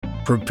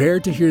Prepare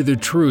to hear the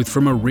truth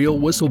from a real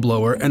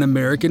whistleblower and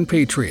American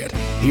patriot.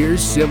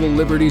 Here's civil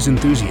liberties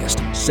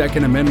enthusiast,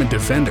 Second Amendment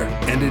defender,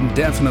 and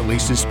indefinitely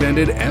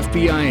suspended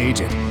FBI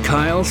agent,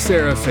 Kyle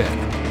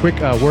Seraphin. Quick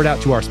word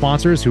out to our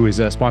sponsors who is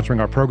sponsoring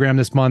our program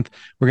this month.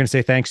 We're going to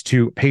say thanks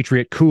to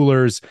Patriot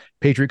Coolers,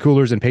 Patriot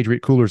Coolers, and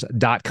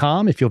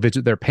patriotcoolers.com. If you'll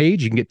visit their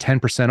page, you can get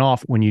 10%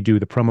 off when you do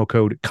the promo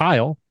code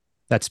Kyle.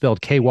 That's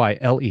spelled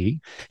Kyle.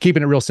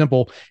 Keeping it real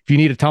simple. If you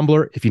need a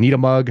tumbler, if you need a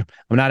mug,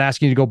 I'm not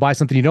asking you to go buy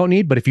something you don't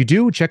need, but if you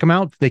do, check them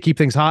out. They keep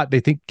things hot.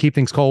 They keep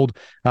things cold.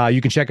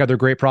 You can check out their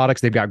great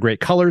products. They've got great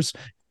colors,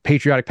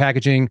 patriotic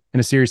packaging, and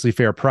a seriously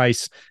fair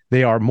price.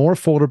 They are more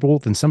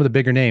affordable than some of the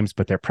bigger names,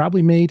 but they're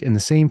probably made in the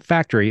same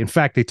factory. In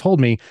fact, they told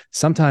me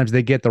sometimes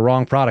they get the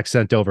wrong product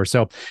sent over.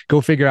 So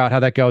go figure out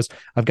how that goes.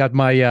 I've got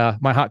my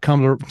my hot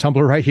tumbler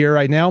right here,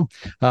 right now.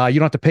 You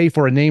don't have to pay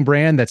for a name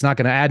brand that's not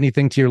going to add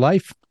anything to your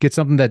life. Get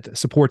something that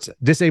supports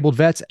disabled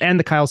vets and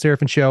the Kyle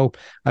Seraphin Show.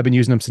 I've been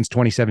using them since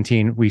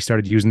 2017. We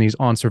started using these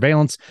on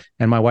surveillance,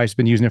 and my wife's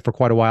been using it for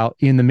quite a while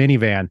in the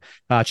minivan.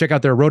 Check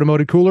out their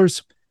rotomolded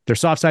coolers. They're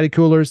soft-sided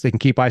coolers. They can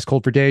keep ice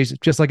cold for days,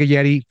 just like a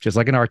Yeti, just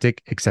like an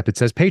Arctic, except it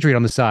says Patriot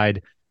on the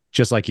side,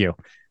 just like you.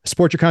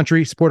 Support your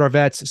country, support our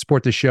vets,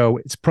 support the show.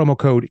 It's promo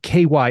code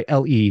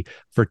KYLE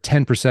for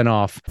 10%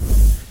 off.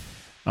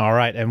 All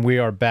right, and we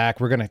are back.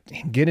 We're going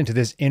to get into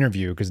this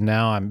interview because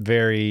now I'm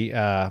very,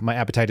 my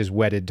appetite is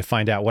whetted to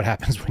find out what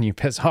happens when you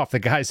piss off the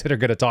guys that are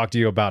going to talk to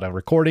you about a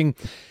recording.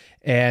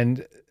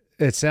 And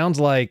it sounds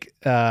like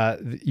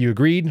you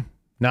agreed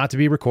not to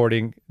be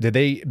recording. Did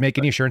they make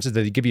any assurances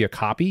that they give you a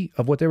copy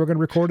of what they were going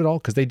to record at all?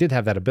 Because they did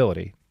have that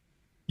ability.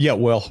 Yeah,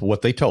 well,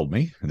 what they told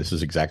me, this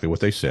is exactly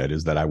what they said,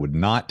 is that I would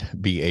not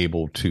be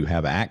able to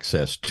have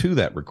access to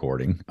that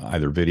recording,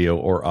 either video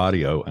or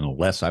audio,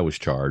 unless I was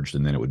charged,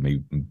 and then it would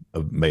be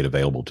made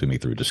available to me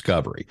through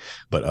discovery.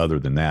 But other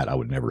than that, I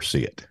would never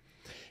see it.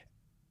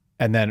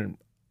 And then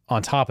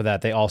on top of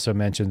that, they also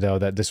mentioned, though,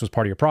 that this was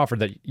part of your proffer,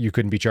 that you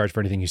couldn't be charged for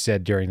anything you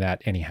said during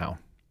that anyhow.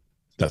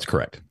 That's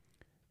correct.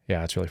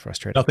 Yeah, it's really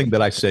frustrating. Nothing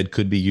that I said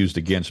could be used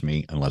against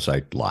me unless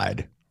I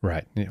lied.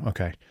 Right. Yeah,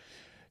 okay.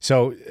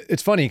 So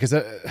it's funny because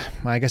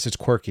I guess it's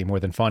quirky more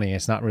than funny.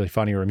 It's not really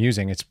funny or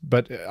amusing.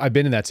 But I've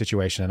been in that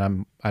situation,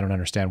 and I don't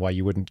understand why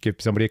you wouldn't give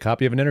somebody a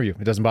copy of an interview.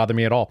 It doesn't bother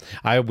me at all.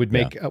 I would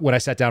make when I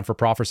sat down for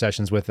proffer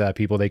sessions with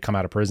people, they come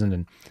out of prison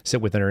and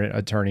sit with their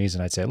attorneys,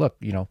 and I'd say, look,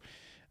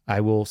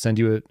 I will send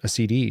you a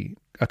CD,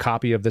 a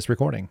copy of this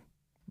recording,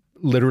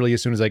 literally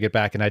as soon as I get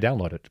back and I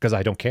download it, because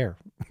I don't care.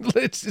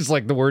 It's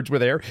like the words were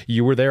there,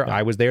 you were there,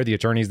 I was there, the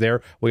attorney's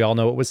there. We all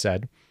know what was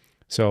said.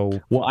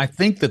 So, well, I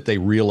think that they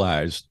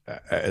realized,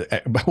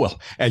 well,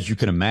 as you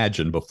can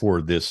imagine, before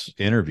this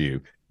interview,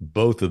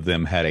 both of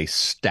them had a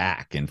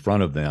stack in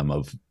front of them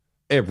of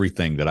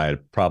everything that I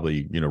had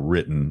probably,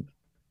 written,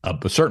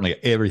 but certainly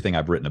everything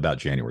I've written about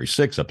January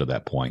 6th up to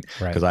that point,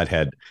 because I'd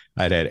had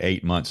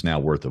 8 months now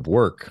worth of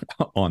work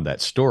on that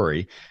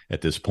story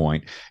at this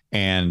point,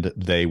 and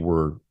they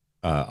were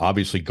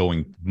obviously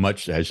going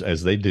much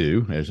as they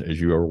do, as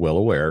you are well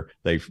aware.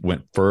 They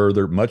went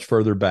much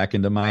further back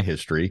into my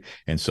history,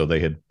 and so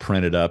they had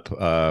printed up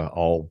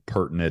all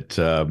pertinent,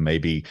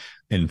 maybe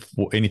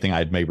anything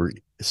I'd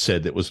maybe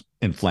said that was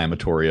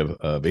inflammatory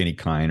of any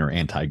kind or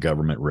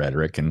anti-government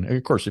rhetoric. And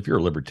of course, if you're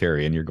a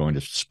libertarian, you're going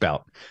to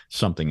spout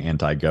something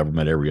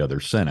anti-government every other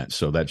sentence.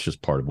 So that's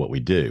just part of what we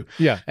do.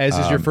 Yeah, as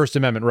is your First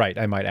Amendment right,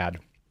 I might add.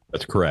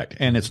 That's correct.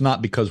 And it's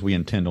not because we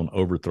intend on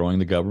overthrowing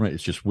the government.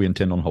 It's just we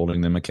intend on holding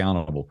them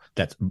accountable.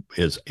 That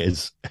is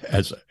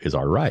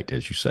our right,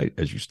 as you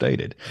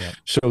stated. Yeah.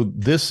 So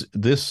this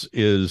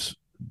is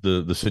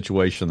the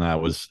situation that I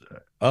was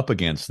up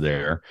against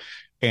there.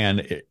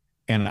 And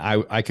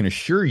I can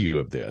assure you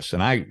of this.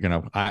 And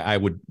I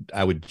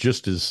would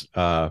just as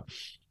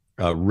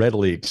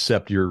readily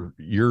accept your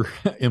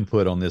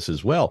input on this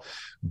as well.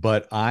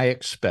 But I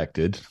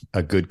expected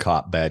a good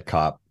cop, bad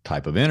cop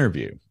type of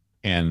interview.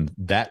 And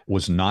that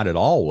was not at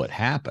all what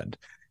happened.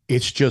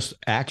 It's just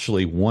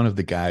actually one of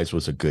the guys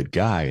was a good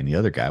guy and the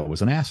other guy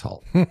was an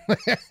asshole.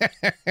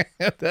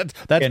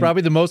 That's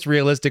probably the most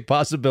realistic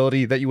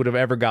possibility that you would have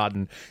ever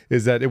gotten,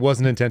 is that it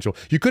wasn't intentional.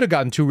 You could have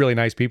gotten two really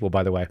nice people,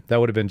 by the way.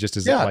 That would have been just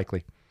as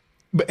likely.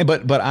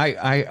 But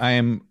I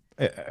am,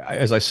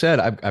 as I said,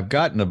 I've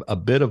gotten a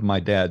bit of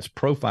my dad's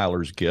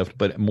profiler's gift,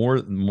 but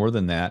more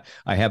than that,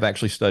 I have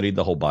actually studied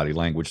the whole body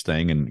language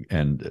thing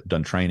and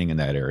done training in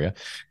that area.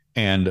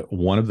 And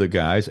one of the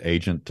guys,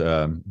 Agent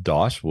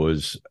Doss,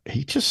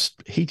 he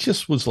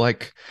just was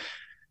like,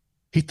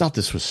 he thought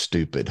this was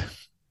stupid.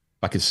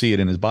 I could see it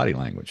in his body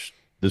language.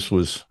 This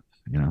was,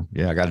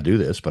 I got to do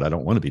this, but I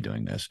don't want to be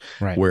doing this.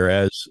 Right.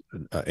 Whereas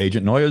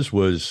Agent Noyes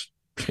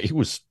he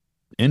was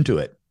into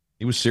it.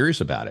 He was serious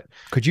about it.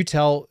 Could you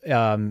tell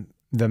the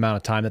amount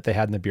of time that they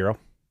had in the Bureau,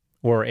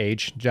 or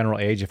general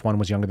age, if one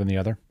was younger than the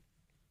other?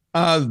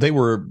 They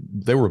were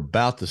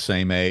about the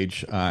same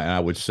age. I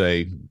would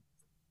say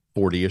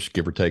 40-ish,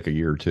 give or take a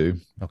year or two.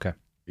 Okay.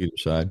 Either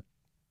side.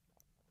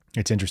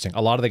 It's interesting.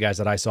 A lot of the guys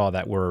that I saw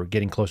that were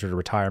getting closer to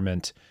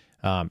retirement,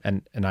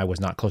 and I was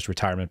not close to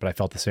retirement, but I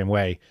felt the same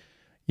way.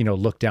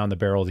 looked down the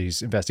barrel of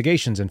these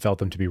investigations and felt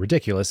them to be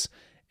ridiculous,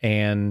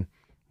 and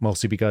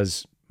mostly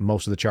because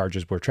most of the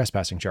charges were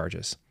trespassing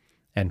charges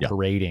and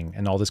parading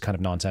and all this kind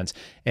of nonsense.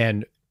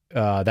 And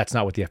that's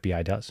not what the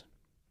FBI does.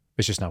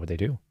 It's just not what they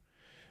do.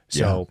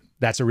 So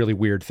that's a really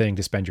weird thing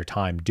to spend your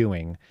time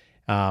doing.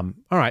 All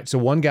right. So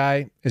one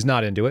guy is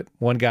not into it.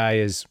 One guy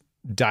is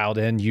dialed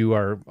in. You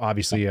are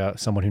obviously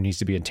someone who needs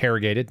to be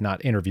interrogated,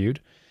 not interviewed.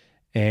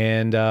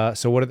 And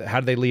so how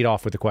do they lead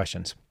off with the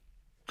questions?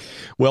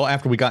 Well,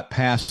 after we got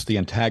past the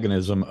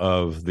antagonism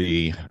of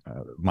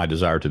my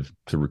desire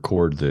to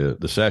record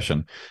the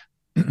session,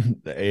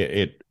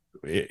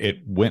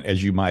 it went,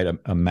 as you might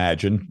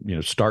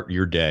imagine, start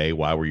your day,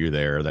 why were you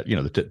there, that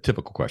the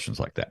typical questions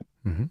like that.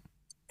 Mm-hmm.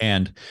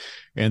 And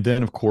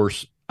then, of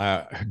course,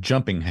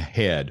 jumping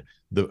ahead,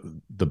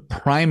 the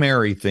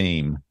primary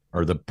theme,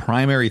 or the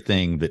primary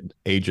thing that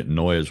Agent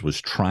Noyes was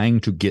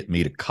trying to get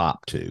me to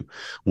cop to,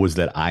 was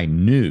that I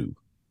knew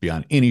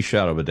beyond any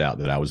shadow of a doubt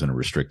that I was in a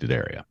restricted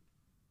area,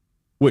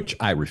 which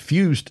I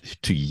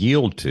refused to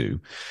yield to,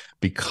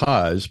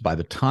 because by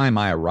the time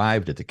I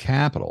arrived at the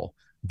Capitol,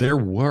 there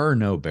were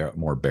no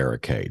more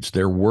barricades.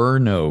 There were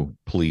no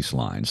police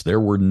lines. There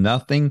were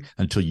nothing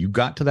until you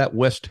got to that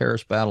West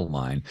Terrace battle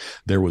line.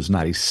 There was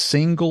not a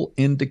single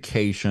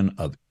indication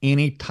of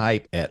any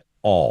type at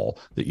all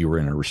that you were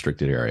in a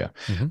restricted area.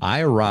 Mm-hmm.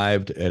 I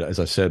arrived at, as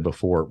I said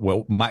before,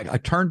 I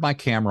turned my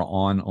camera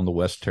on the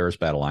West Terrace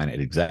battle line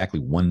at exactly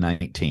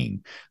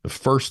 1:19. The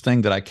first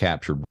thing that I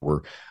captured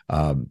were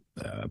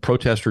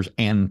protesters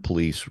and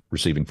police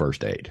receiving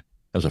first aid.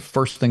 That was the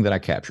first thing that I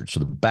captured. So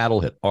the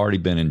battle had already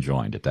been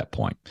enjoined at that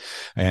point.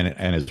 And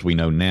as we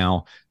know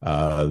now,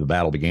 the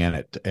battle began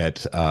at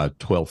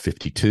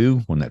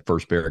 12:52 when that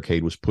first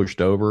barricade was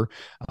pushed over.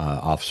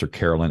 Officer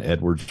Carolyn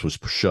Edwards was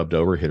shoved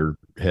over, hit her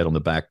head on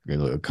the back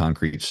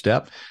concrete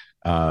step.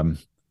 The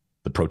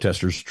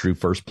protesters drew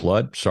first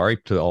blood. Sorry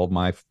to all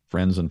my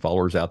friends and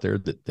followers out there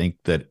that think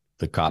that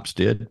the cops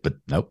did, but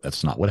nope,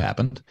 that's not what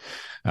happened.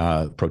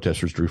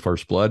 Protesters drew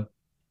first blood.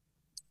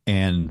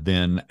 And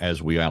then,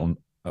 as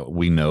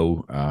we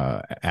know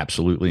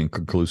absolutely and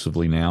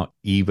conclusively now,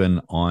 even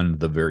on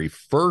the very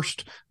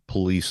first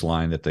police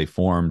line that they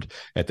formed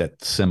at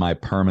that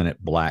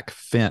semi-permanent black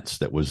fence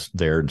that was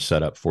there and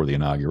set up for the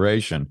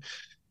inauguration,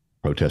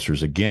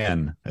 protesters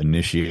again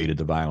initiated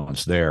the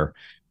violence there.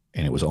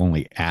 And it was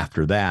only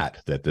after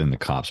that then the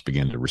cops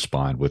began to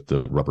respond with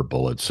the rubber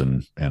bullets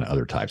and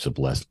other types of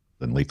less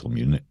than lethal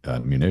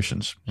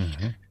munitions.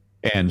 Mm-hmm.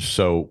 And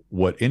so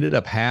what ended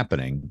up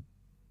happening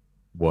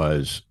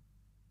was,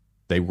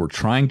 they were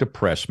trying to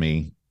press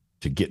me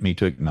to get me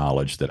to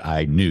acknowledge that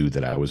I knew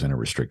that I was in a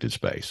restricted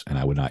space and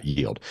I would not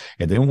yield.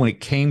 And then when it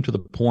came to the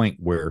point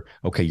where,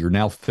 okay, you're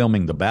now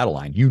filming the battle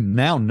line, you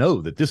now know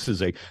that this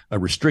is a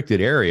restricted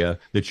area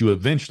that you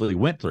eventually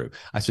went through.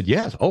 I said,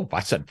 yes. Oh,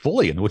 I said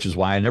fully, and which is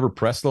why I never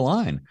pressed the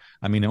line.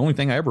 I mean, the only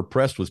thing I ever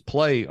pressed was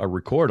play or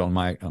record on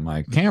my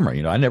camera.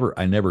 I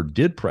never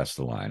did press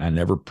the line. I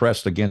never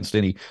pressed against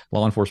any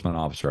law enforcement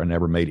officer. I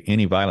never made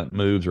any violent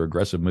moves or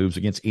aggressive moves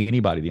against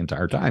anybody the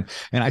entire time.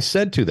 And I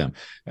said to them,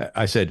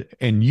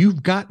 and you've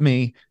got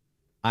me,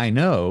 I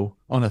know,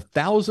 on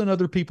 1,000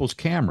 other people's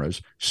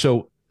cameras.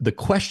 So the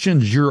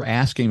questions you're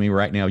asking me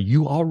right now,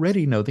 you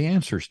already know the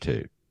answers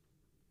to.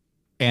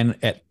 And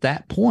at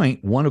that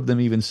point, one of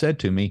them even said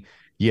to me,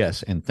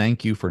 yes, and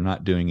thank you for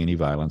not doing any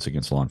violence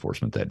against law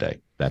enforcement that day.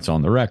 That's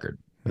on the record,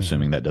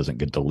 assuming that doesn't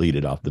get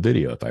deleted off the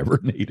video if I ever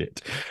need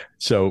it.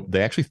 So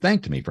they actually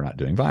thanked me for not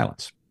doing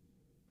violence.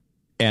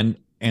 And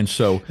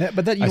so,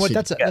 but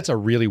that, that's a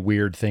really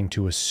weird thing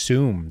to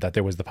assume, that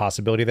there was the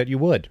possibility that you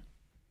would.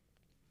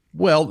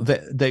 Well,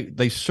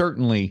 they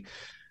certainly.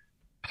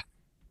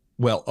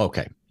 Well,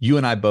 okay. You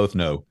and I both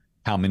know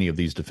how many of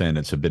these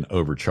defendants have been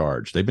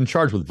overcharged. They've been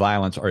charged with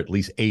violence, or at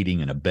least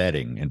aiding and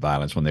abetting in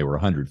violence, when they were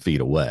 100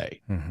 feet away.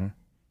 Mm-hmm.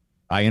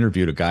 I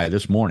interviewed a guy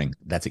this morning.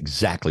 That's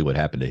exactly what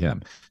happened to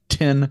him.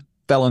 10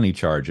 felony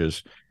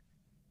charges.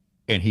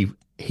 And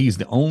he's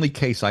the only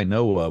case I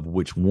know of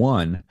which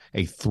won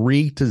a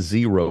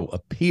 3-0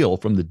 appeal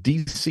from the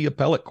D.C.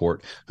 appellate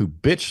court, who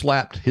bitch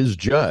slapped his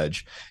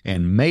judge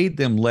and made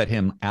them let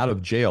him out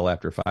of jail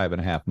after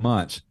 5.5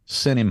 months,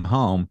 sent him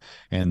home,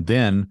 and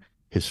then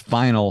his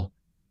final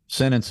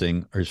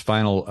sentencing, or his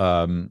final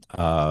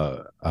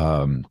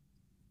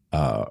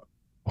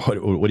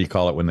what do you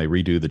call it when they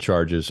redo the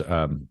charges?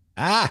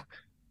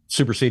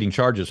 Superseding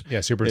charges.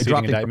 Yeah,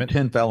 superseding indictment.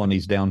 10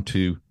 felonies down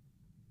to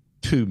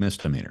 2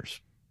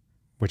 misdemeanors,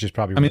 which is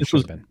probably what it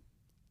should have been.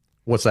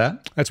 What's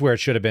that? That's where it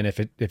should have been if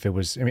it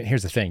was. I mean,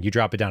 here's the thing: you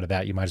drop it down to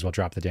that, you might as well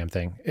drop the damn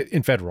thing.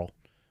 In federal,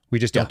 we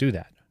just don't do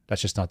that.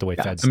 That's just not the way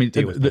feds. I mean,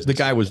 deal with the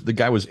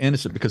guy was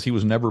innocent because he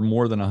was never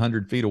more than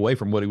 100 feet away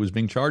from what he was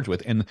being charged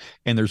with, and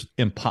it's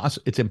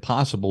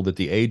impossible that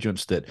the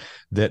agents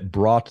that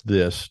brought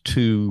this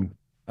to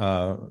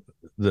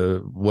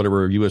the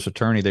whatever U.S.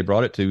 attorney they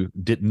brought it to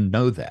didn't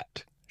know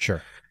that.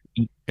 Sure.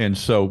 And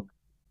so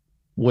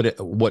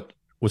what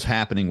was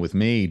happening with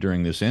me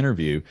during this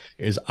interview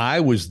is I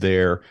was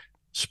there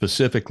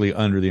specifically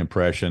under the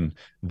impression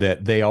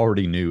that they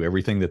already knew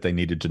everything that they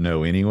needed to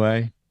know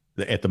anyway.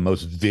 At the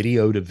most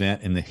videoed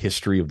event in the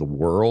history of the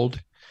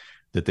world,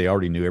 that they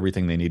already knew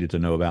everything they needed to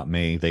know about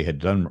me. They had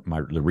done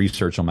the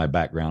research on my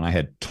background. I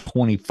had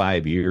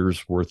 25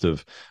 years worth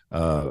of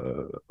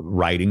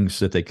writings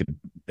that they could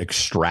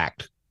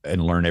extract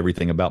and learn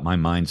everything about my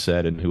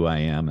mindset and who I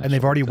am. And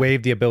they've already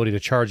waived the ability to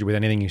charge you with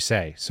anything you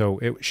say. So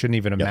it shouldn't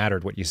even have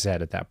mattered what you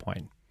said at that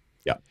point.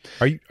 Yeah.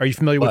 Are you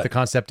familiar with the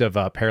concept of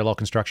parallel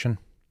construction?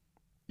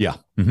 Yeah.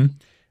 Mm-hmm.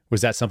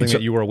 Was that something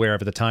that you were aware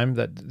of at the time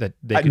that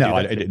they could do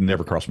that? It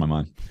never crossed my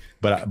mind,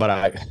 but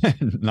I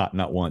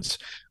not once.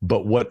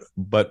 But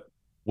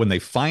when they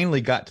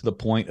finally got to the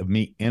point of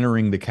me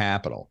entering the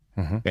Capitol,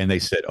 and they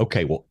said,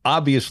 okay, well,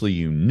 obviously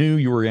you knew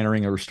you were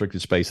entering a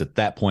restricted space at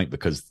that point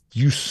because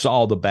you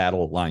saw the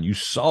battle line, you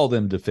saw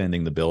them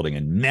defending the building,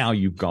 and now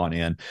you've gone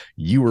in,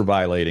 you were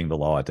violating the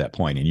law at that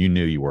point, and you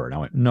knew you were. And I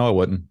went, no, I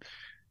wasn't.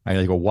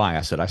 I go, why?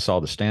 I said, I saw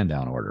the stand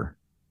down order.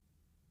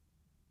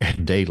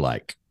 And they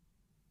looked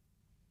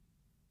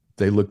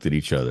at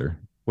each other.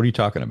 What are you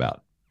talking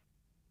about?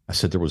 I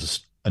said, there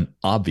was an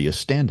obvious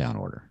stand down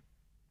order.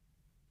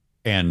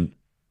 And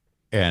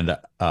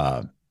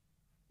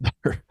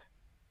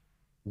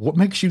what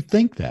makes you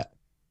think that?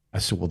 I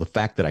said, well, the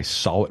fact that I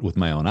saw it with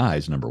my own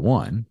eyes, number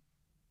one.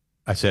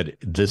 I said,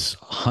 this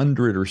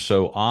 100 or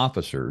so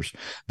officers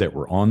that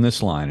were on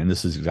this line, and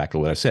this is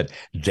exactly what I said,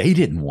 they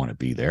didn't want to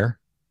be there.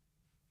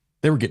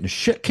 They were getting the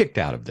shit kicked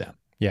out of them.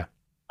 Yeah.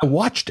 I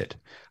watched it.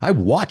 I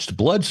watched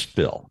blood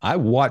spill. I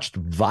watched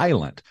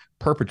violent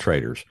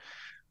perpetrators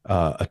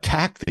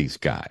attack these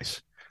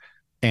guys.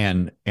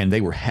 And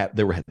they had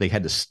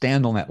to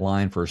stand on that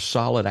line for a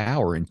solid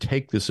hour and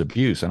take this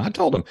abuse. And I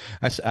told them,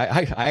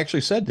 I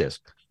actually said this.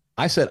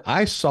 I said,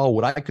 I saw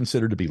what I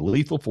consider to be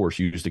lethal force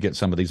used against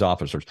some of these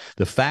officers.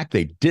 The fact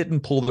they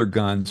didn't pull their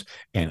guns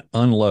and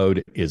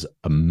unload is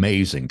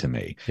amazing to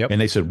me. Yep.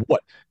 And they said,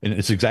 what? And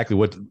it's exactly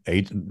what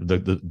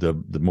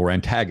the more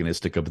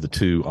antagonistic of the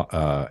two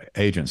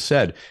agents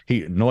said.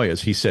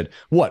 He said,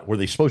 what? Were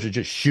they supposed to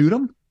just shoot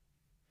them?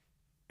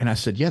 And I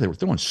said, yeah, they were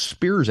throwing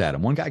spears at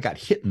him. One guy got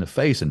hit in the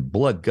face and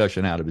blood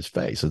gushing out of his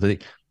face. So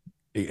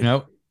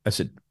I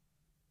said,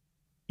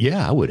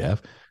 yeah, I would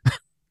have.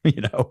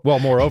 Well,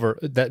 moreover,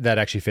 that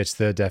actually fits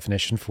the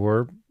definition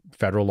for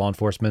federal law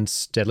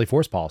enforcement's deadly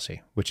force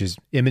policy, which is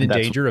imminent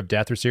danger of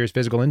death or serious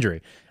physical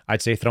injury.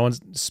 I'd say throwing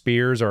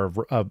spears or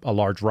a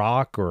large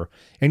rock or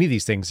any of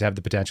these things have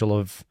the potential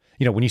of,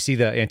 when you see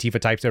the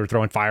Antifa types that are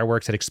throwing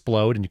fireworks that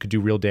explode and you could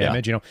do real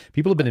damage,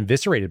 people have been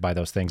eviscerated by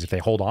those things. If they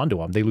hold on to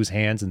them, they lose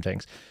hands and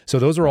things. So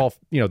those are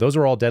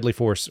all deadly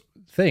force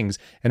things.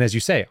 And as you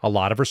say, a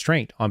lot of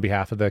restraint on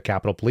behalf of the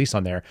Capitol Police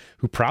on there,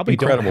 who probably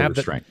don't have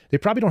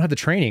the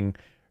training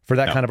for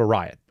that kind of a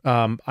riot.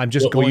 I'm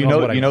just going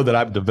on what I know that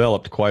I've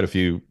developed quite a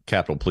few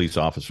Capitol Police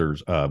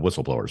officers,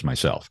 whistleblowers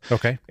myself.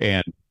 Okay.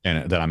 And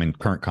that I'm in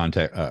current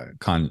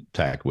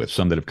contact with,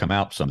 some that have come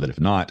out, some that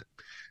have not.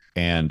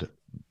 And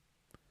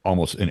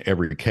almost in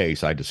every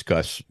case, I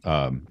discuss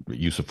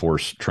use of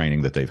force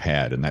training that they've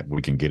had, and that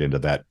we can get into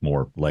that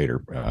more later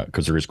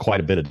because there is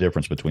quite a bit of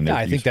difference between.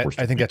 I think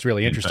that's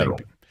really interesting.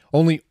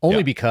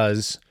 Only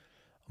because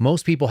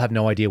most people have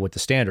no idea what the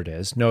standard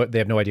is. They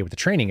have no idea what the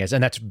training is,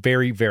 and that's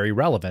very, very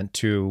relevant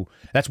to.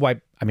 That's why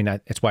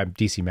it's why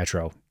DC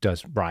Metro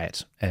does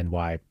riots, and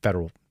why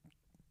federal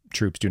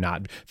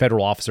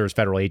officers,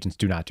 federal agents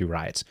do not do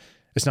riots.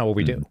 It's not what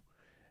we do.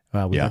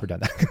 We've never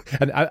done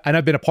that. and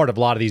I've been a part of a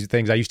lot of these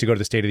things. I used to go to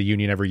the State of the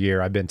Union every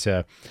year. I've been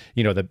to,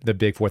 the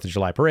big 4th of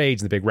July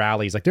parades and the big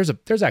rallies. Like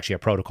there's actually a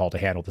protocol to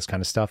handle this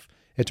kind of stuff,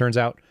 it turns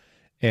out.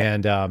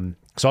 And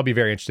so I'll be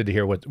very interested to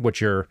hear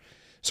what your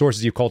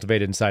sources you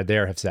cultivated inside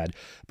there have said.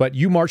 But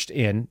you marched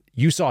in,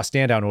 you saw a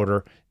stand down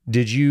order.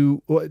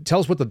 Tell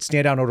us what the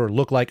stand down order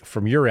looked like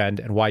from your end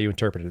and why you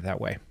interpreted it that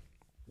way?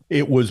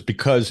 It was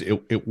because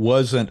it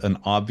wasn't an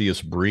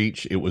obvious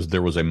breach.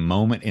 There was a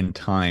moment in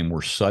time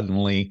where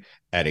suddenly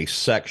at a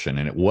section,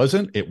 and it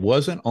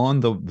wasn't on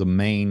the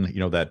main,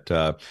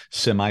 that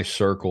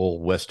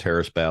semicircle West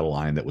Terrace battle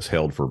line that was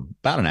held for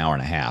about an hour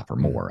and a half or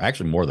more,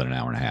 actually more than an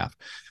hour and a half.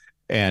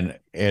 And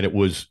it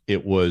was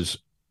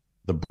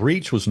the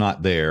breach was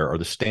not there, or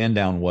the stand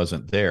down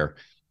wasn't there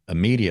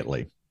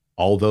immediately.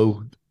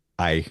 Although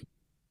well,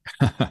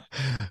 you're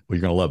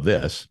going to love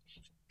this,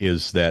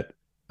 is that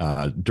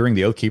during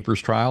the Oath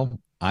Keepers trial,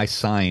 I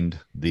signed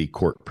the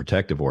court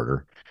protective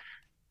order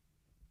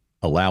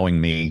allowing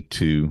me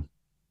to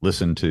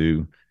listen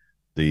to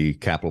the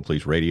Capitol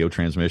Police radio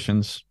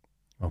transmissions.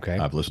 Okay.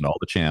 I've listened to all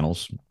the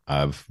channels.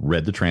 I've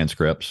read the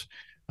transcripts.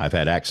 I've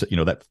had access,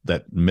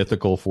 that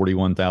mythical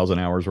 41,000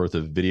 hours worth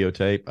of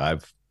videotape.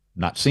 I've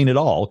not seen it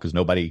all because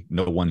no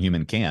one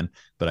human can,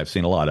 but I've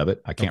seen a lot of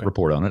it. I can't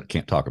report on it.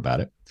 Can't talk about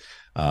it,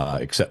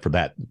 except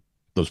for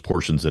those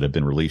portions that have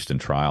been released in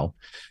trial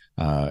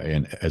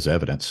and as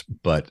evidence.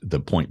 But the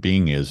point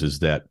being is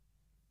that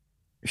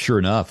sure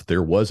enough,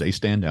 there was a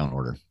stand down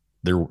order.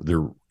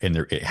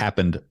 It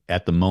happened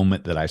at the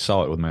moment that I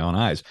saw it with my own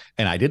eyes.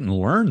 And I didn't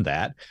learn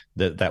that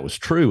was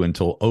true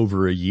until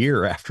over a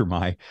year after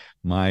my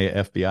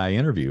FBI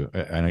interview.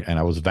 And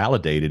I was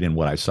validated in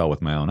what I saw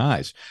with my own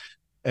eyes.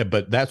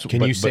 But that's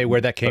Can you say where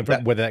that came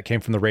from? Whether that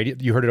came from the radio?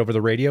 You heard it over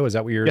the radio? Is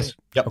that what you're? Yes.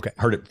 Yep. Okay.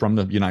 Heard it from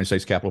the United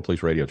States Capitol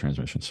Police radio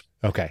transmissions.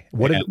 Okay.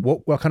 What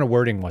kind of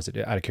wording was it?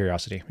 Out of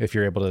curiosity, if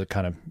you're able to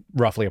kind of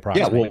roughly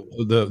approximate. Yeah.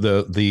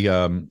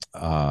 Well,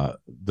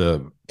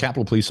 the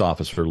Capitol Police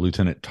officer,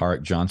 Lieutenant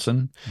Tarek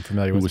Johnson, I'm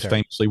familiar with, who was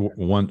famously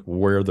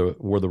wore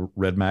the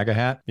red MAGA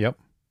hat. Yep.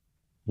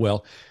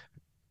 Well,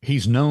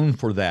 he's known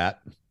for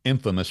that.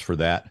 Infamous for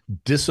that,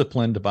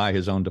 disciplined by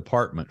his own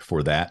department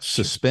for that,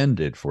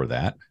 suspended for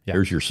that. Yep.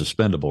 There's your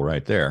suspendable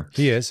right there.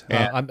 He is,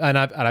 and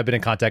I've been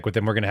in contact with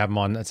him. We're going to have him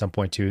on at some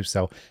point too.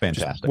 So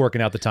fantastic, just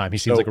working out the time. He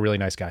seems like a really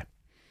nice guy.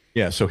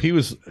 Yeah, so he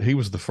was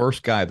the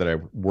first guy that I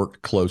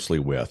worked closely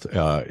with,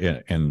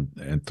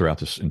 and throughout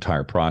this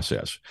entire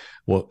process.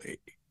 Well,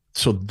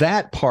 so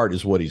that part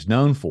is what he's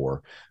known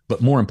for,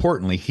 but more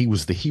importantly, he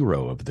was the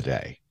hero of the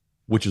day,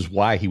 which is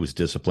why he was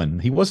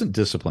disciplined. He wasn't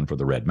disciplined for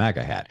the red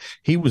MAGA hat.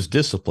 He was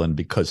disciplined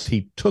because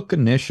he took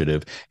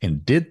initiative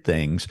and did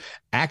things,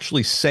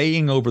 actually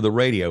saying over the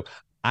radio,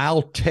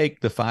 I'll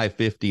take the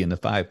 550 and the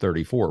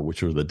 534,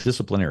 which are the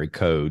disciplinary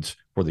codes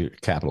for the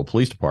Capitol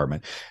Police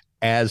Department,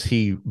 as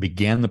he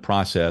began the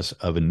process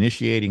of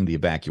initiating the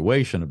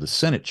evacuation of the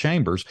Senate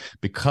chambers,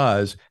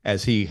 because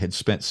as he had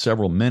spent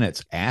several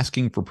minutes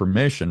asking for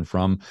permission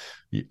from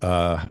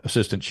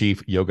Assistant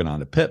Chief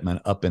Yogananda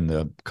Pittman up in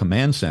the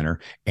command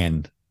center,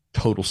 and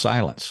total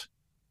silence,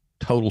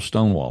 total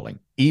stonewalling,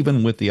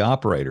 even with the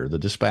operator, the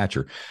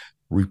dispatcher,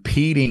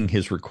 repeating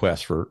his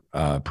request for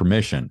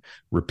permission,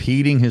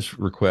 repeating his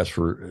request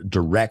for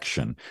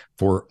direction,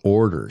 for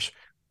orders.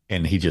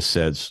 And he just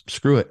says,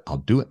 screw it, I'll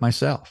do it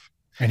myself.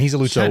 And he's a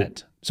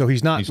lieutenant. So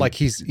he's not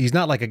he's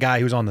not like a guy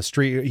who's on the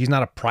street. He's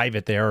not a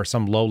private there or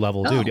some low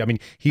level dude. I mean,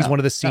 he's one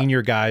of the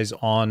senior guys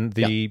on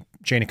the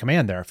chain of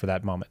command there for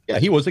that moment. Yeah,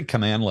 he was a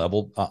command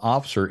level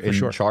officer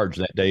in charge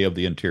that day of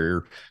the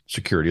interior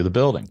security of the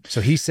building. So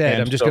he said,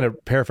 I'm just going to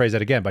paraphrase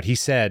that again, but he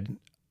said,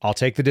 I'll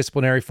take the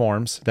disciplinary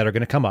forms that are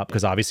going to come up,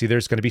 because obviously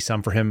there's going to be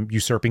some for him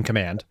usurping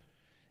command.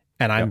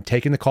 And I'm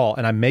taking the call,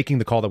 and I'm making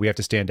the call that we have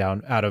to stand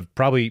down out of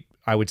probably,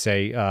 I would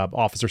say,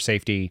 officer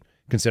safety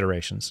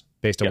considerations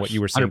based on what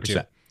you were saying 100%.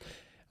 Too.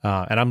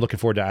 And I'm looking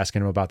forward to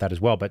asking him about that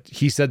as well. But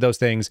he said those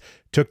things,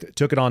 took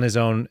it on his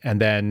own, and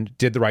then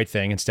did the right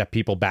thing and stepped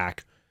people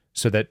back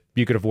so that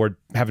you could avoid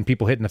having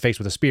people hit in the face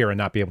with a spear and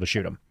not be able to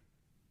shoot them.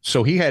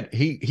 So he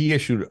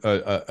issued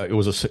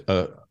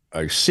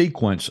a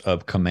sequence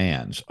of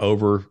commands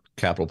over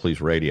Capitol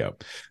Police radio.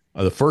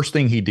 The first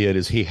thing he did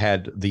is he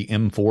had the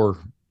M4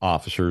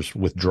 officers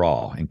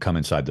withdraw and come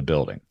inside the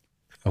building.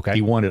 Okay.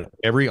 He wanted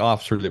every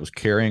officer that was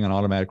carrying an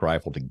automatic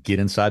rifle to get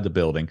inside the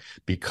building,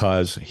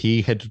 because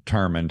he had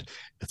determined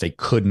that they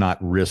could not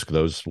risk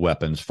those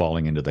weapons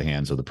falling into the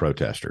hands of the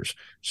protesters.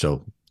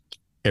 So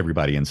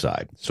everybody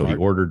inside. So he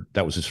ordered,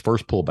 that was his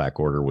first pullback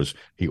order, was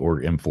he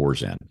ordered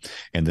M4s in.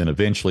 And then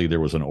eventually there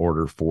was an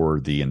order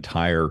for the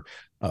entire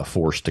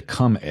force to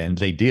come, and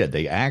they did.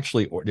 They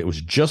actually, it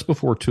was just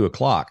before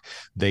 2:00.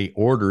 They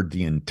ordered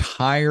the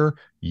entire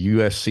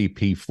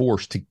USCP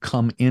force to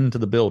come into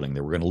the building. They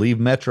were going to leave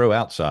Metro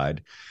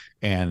outside,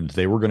 and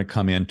they were going to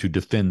come in to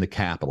defend the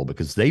Capitol,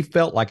 because they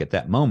felt like at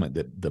that moment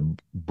that the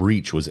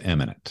breach was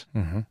imminent.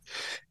 Mm-hmm.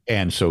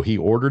 And so he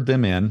ordered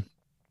them in.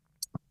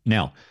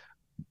 Now,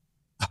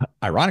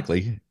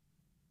 ironically,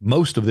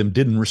 most of them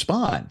didn't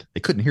respond. They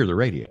couldn't hear the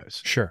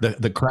radios. Sure.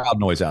 The crowd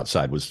noise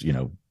outside was,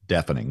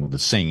 deafening, the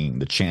singing,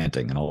 the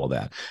chanting, and all of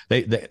that.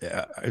 They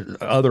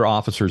other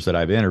officers that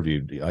I've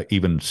interviewed,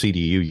 even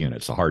CDU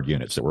units, the hard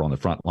units that were on the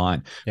front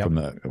line from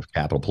the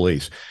Capitol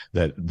Police,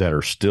 that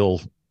are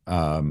still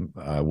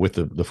with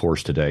the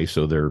force today.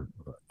 So they're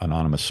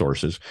anonymous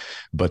sources.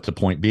 But the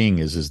point being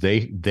is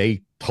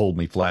they told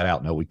me flat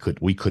out, no,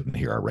 we couldn't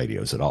hear our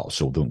radios at all.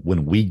 So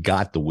when we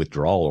got the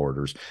withdrawal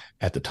orders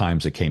at the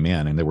times that came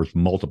in, and there was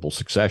multiple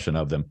succession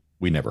of them,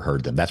 we never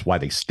heard them. That's why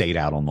they stayed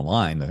out on the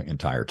line the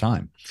entire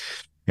time.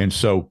 And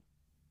so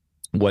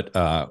what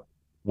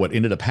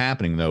ended up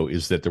happening, though,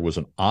 is that there was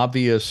an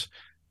obvious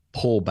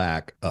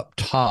pullback up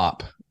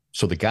top.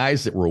 So the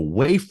guys that were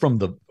away from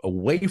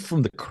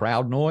the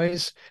crowd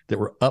noise, that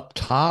were up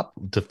top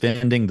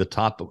defending the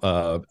top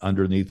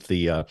underneath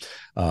the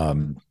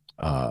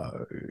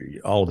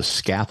all of the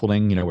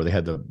scaffolding, where they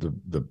had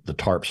the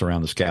tarps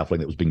around the scaffolding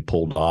that was being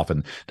pulled off,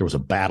 and there was a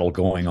battle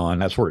going on.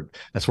 That's where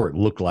it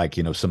looked like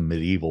some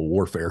medieval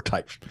warfare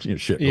type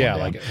shit. Yeah,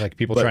 like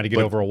people trying to get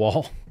over a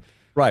wall.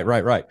 Right.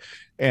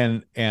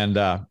 And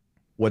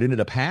what ended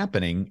up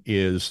happening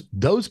is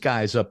those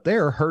guys up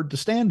there heard the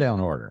stand down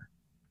order.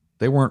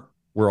 They weren't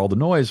where all the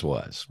noise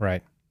was.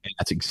 Right. And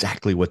that's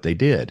exactly what they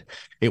did.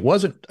 It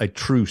wasn't a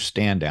true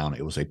stand down.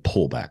 It was a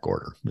pullback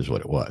order is what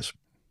it was.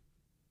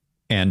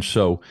 And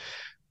so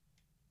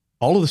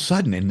all of a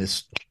sudden, in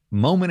this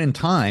moment in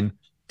time,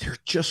 there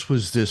just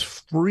was this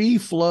free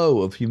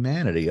flow of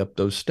humanity up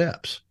those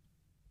steps.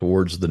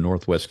 towards the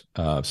northwest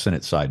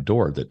Senate side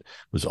door that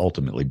was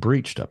ultimately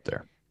breached up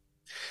there.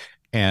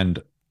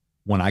 And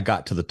when I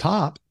got to the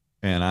top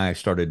and I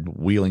started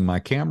wheeling my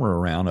camera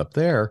around up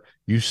there,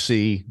 you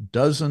see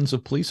dozens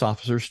of police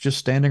officers just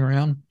standing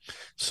around.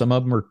 Some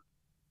of them are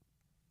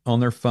on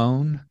their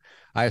phone.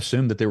 I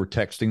assumed that they were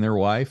texting their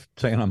wife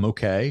saying, I'm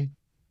okay.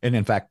 And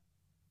in fact,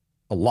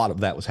 a lot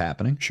of that was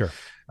happening. Sure.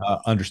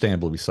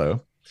 Understandably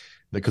so,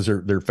 because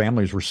their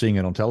families were seeing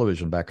it on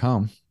television back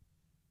home.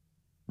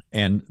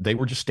 And they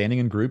were just standing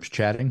in groups,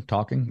 chatting,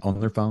 talking on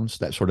their phones,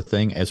 that sort of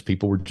thing, as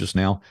people were just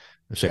now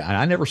saying,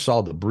 I never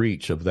saw the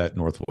breach of that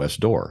northwest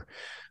door.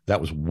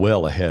 That was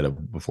well ahead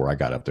of before I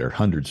got up there.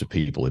 Hundreds of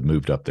people had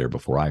moved up there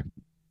before I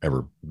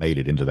ever made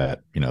it into that,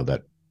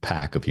 that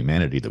pack of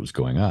humanity that was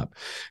going up.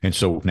 And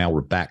so now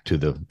we're back to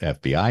the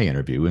FBI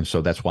interview. And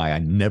so that's why I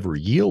never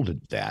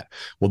yielded that.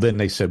 Well, then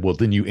they said, well,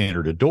 then you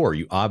entered a door.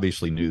 You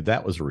obviously knew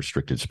that was a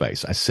restricted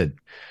space. I said,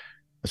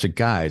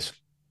 guys,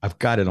 I've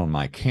got it on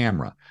my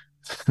camera.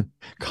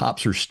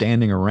 Cops are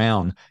standing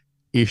around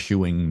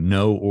issuing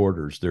no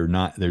orders.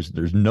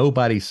 There's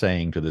nobody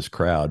saying to this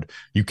crowd,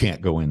 you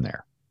can't go in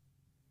there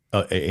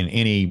in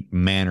any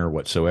manner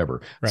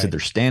whatsoever. Right. I said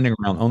they're standing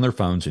around on their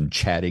phones and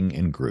chatting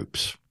in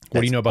groups. What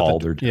do you know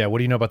about what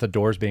do you know about the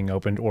doors being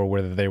opened, or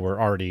whether they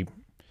were already,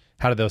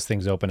 how did those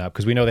things open up?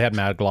 Because we know they had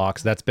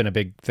madlocks. That's been a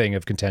big thing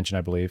of contention,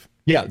 I believe.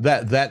 Yeah,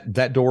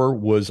 that door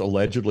was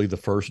allegedly the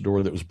first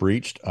door that was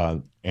breached.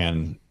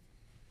 And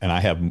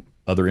I have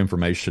other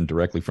information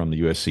directly from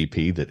the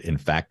USCP that in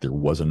fact there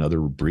was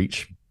another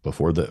breach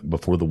before the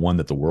one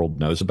that the world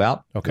knows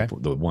about. Okay.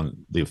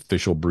 The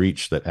official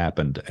breach that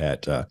happened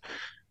at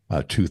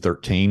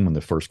 213 when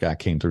the first guy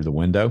came through the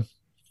window.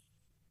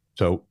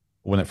 So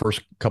when that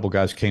first couple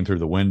guys came through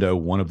the window,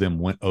 one of them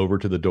went over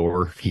to the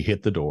door. He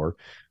hit the door.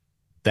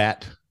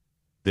 That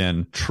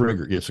then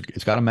triggered.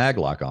 It's got a mag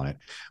lock on it,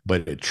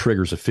 but it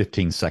triggers a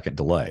 15-second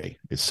delay.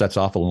 It sets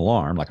off an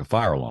alarm like a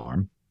fire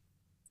alarm,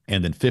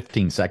 and then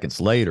 15 seconds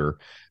later,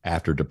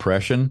 after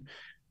depression,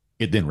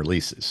 it then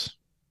releases.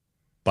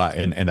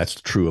 And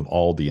that's true of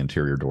all the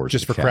interior doors.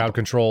 Just for crowd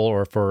control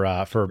or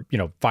for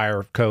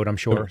fire code, I'm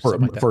sure.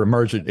 For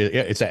emergent,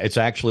 it's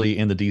actually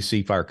in the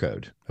DC fire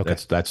code. Okay,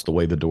 that's the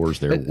way the doors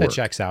there work. That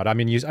checks out. I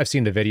mean, I've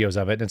seen the videos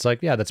of it, and it's like,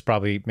 yeah, that's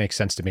probably makes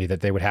sense to me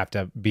that they would have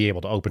to be able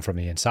to open from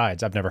the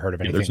insides. I've never heard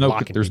of anything.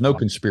 There's no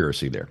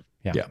conspiracy there.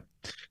 Yeah.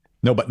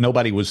 No, but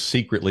nobody was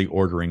secretly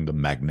ordering the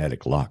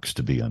magnetic locks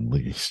to be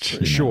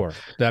unleashed. Sure.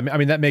 I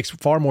mean, that makes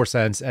far more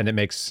sense, and it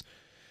makes.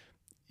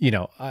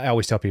 I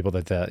always tell people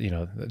that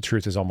the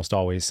truth is almost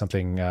always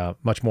something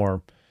much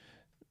more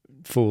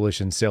foolish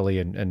and silly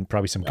and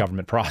probably some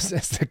government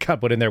process that got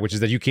put in there, which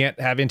is that you can't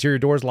have interior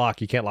doors locked.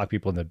 You can't lock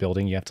people in the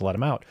building. You have to let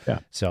them out. Yeah.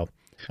 So,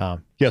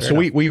 so there's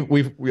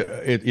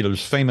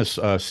famous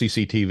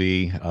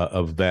CCTV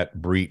of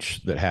that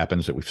breach that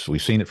happens that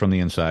we've seen it from the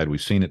inside. We've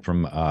seen it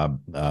from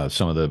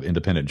some of the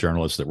independent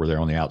journalists that were there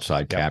on the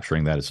outside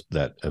capturing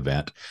that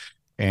event.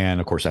 And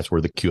of course, that's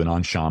where the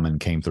QAnon shaman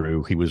came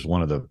through. He was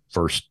one of the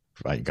first,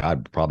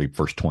 probably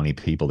first 20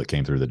 people that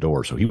came through the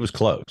door. So he was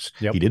close.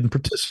 Yep. He didn't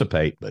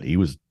participate, but he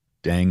was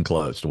dang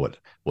close to what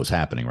was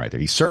happening right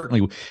there. He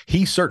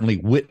certainly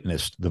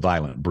witnessed the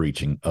violent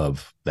breaching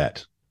of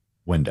that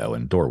window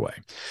and doorway,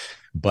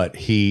 but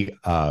he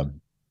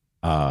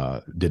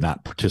did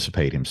not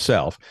participate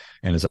himself.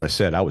 And as I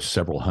said, I was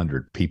several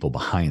hundred people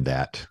behind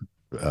that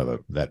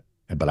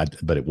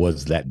but it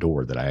was that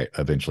door that I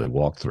eventually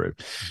walked through.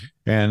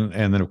 And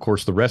then of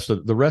course the rest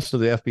of the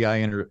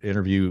FBI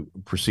interview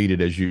proceeded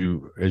as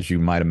you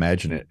might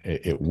imagine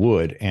it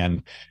would.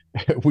 And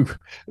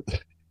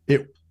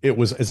it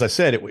was, as I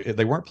said,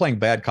 they weren't playing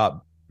bad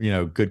cop,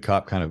 good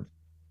cop kind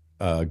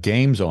of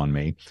games on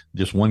me.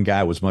 Just one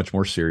guy was much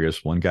more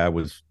serious. One guy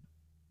was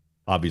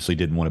obviously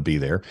didn't want to be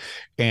there.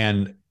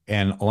 And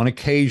on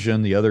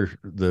occasion,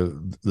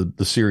 the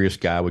serious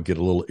guy would get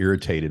a little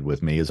irritated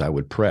with me as I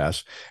would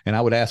press, and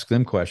I would ask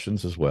them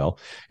questions as well.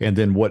 And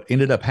then what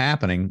ended up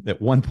happening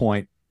at one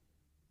point,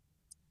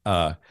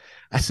 I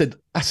said,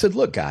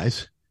 look,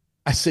 guys,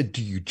 I said,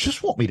 do you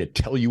just want me to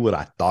tell you what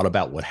I thought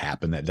about what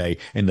happened that day?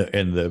 And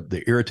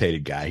the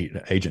irritated guy,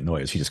 Agent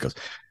Noyes, he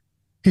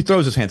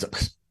throws his hands up.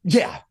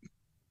 Yeah.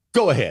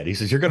 Go ahead. He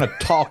says, you're going to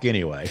talk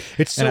anyway.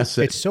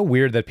 It's so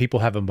weird that people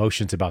have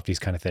emotions about these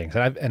kind of things.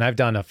 And I've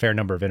done a fair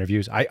number of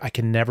interviews. I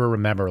can never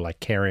remember like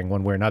caring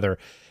one way or another.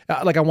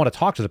 Like I want to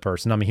talk to the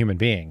person. I'm a human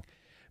being.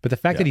 But the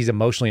fact that he's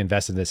emotionally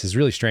invested in this is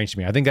really strange to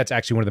me. I think that's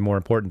actually one of the more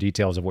important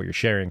details of what you're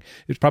sharing.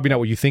 It's probably not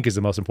what you think is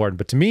the most important,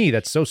 but to me,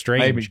 that's so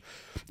strange.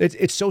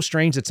 It's so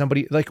strange that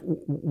somebody, like,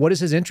 what is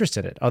his interest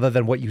in it other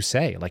than what you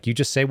say? Like, you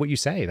just say what you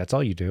say. That's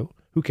all you do.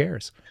 Who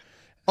cares?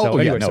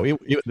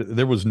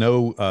 There was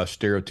no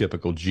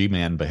stereotypical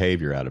G-man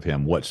behavior out of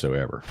him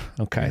whatsoever.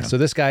 Okay, so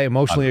this guy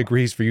emotionally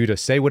agrees for you to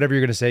say whatever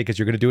you're going to say because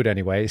you're going to do it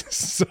anyway.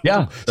 That's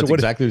exactly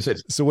what he said.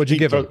 So what'd you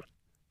give him?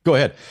 Go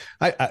ahead.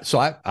 I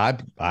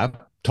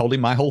told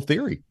him my whole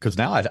theory, because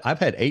now I've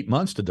had 8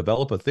 months to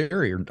develop a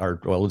theory, or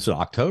well, it's in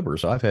October,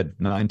 so I've had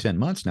 9-10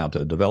 months now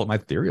to develop my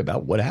theory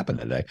about what happened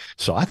today.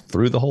 So I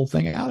threw the whole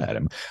thing out at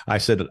him. I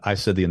said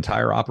the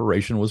entire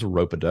operation was a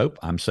rope-a-dope.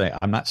 I'm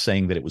not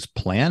saying that it was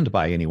planned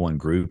by any one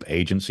group,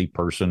 agency,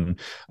 person,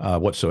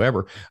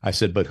 whatsoever. I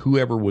said, but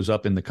whoever was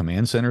up in the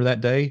command center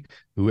that day,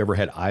 whoever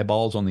had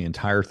eyeballs on the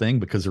entire thing,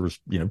 because there was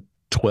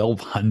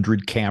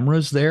 1,200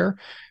 cameras there,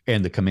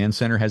 and the command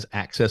center has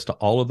access to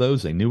all of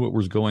those. They knew what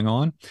was going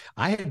on.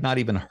 I had not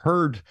even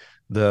heard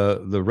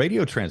the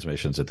radio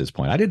transmissions at this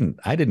point. I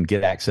didn't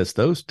get access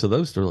to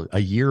those till a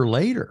year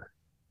later.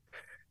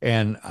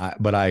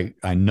 But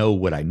I know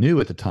what I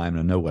knew at the time, and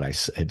I know what I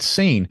had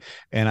seen.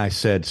 And I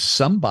said,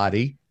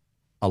 somebody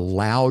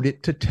allowed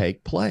it to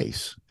take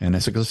place. And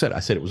that's because I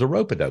said it was a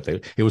rope-a-dope.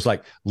 It was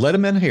like, let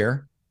them in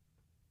here.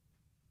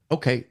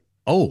 Okay.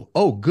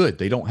 Oh, good.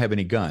 They don't have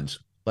any guns.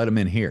 Let them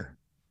in here.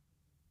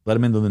 Let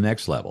them into the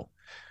next level.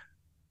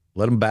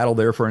 Let them battle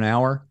there for an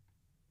hour.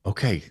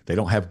 Okay, they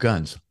don't have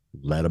guns.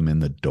 Let them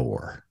in the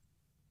door.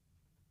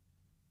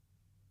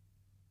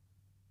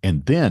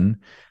 And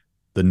then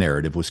the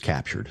narrative was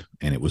captured,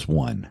 and it was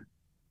won.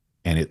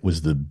 And it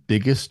was the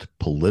biggest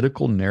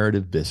political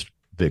narrative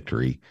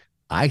victory,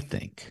 I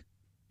think,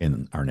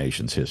 in our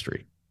nation's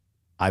history.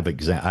 I'm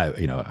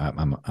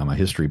a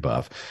history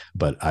buff,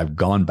 but I've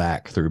gone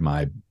back through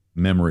my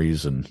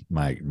memories and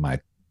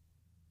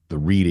the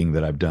reading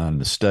that I've done,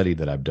 the study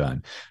that I've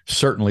done.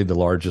 Certainly the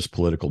largest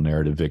political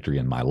narrative victory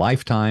in my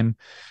lifetime,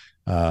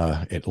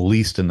 at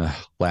least in the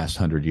last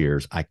 100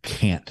 years. I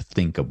can't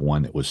think of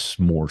one that was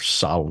more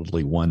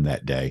solidly won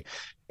that day.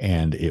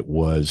 And it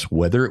was,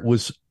 whether it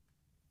was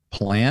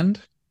planned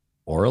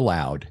or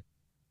allowed,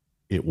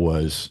 it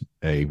was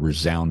a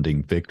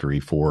resounding victory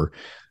for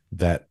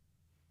that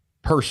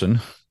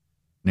person,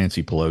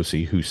 Nancy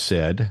Pelosi, who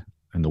said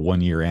in the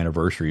 1-year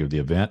anniversary of the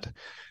event,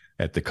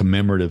 at the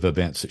commemorative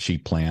events that she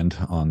planned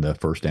on the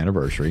first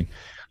anniversary,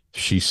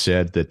 she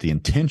said that the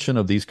intention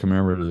of these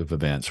commemorative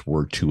events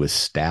were to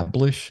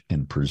establish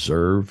and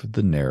preserve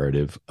the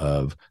narrative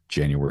of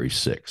January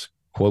 6th,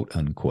 quote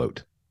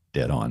unquote,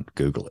 dead on.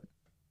 Google it.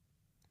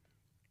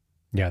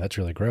 Yeah, that's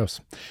really gross.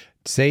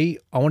 I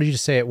wanted you to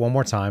say it one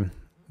more time,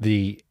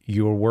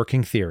 your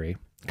working theory,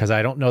 because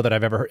I don't know that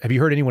I've ever have you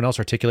heard anyone else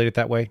articulate it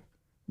that way?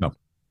 No.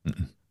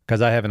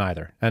 Because I haven't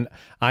either. And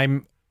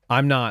I'm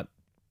not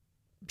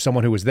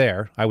someone who was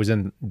there. I was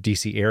in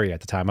DC area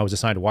at the time. I was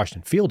assigned to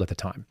Washington Field at the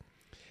time.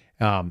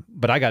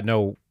 But I got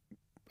no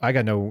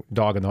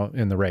dog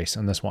in the race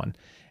on this one.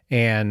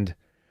 And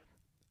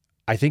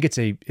I think it's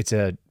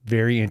a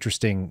very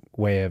interesting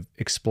way of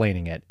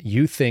explaining it.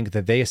 You think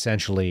that they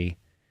essentially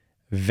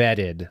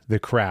vetted the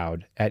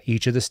crowd at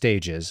each of the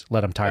stages, let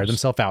them tire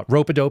themselves out.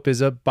 Rope-a-dope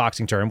is a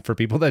boxing term for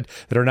people that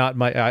are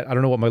not I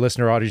don't know what my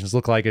listener audience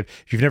look like. If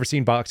you've never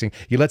seen boxing,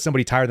 you let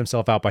somebody tire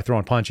themselves out by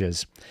throwing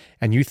punches,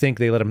 and you think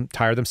they let them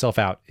tire themselves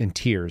out in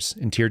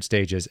tiered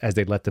stages as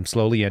they let them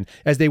slowly in,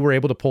 as they were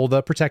able to pull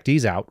the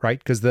protectees out, right?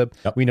 Because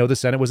we know the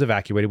Senate was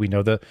evacuated. We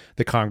know the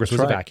Congress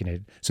was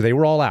evacuated. So they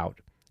were all out.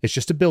 It's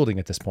just a building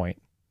at this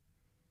point.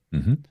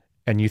 Mm-hmm.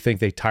 And you think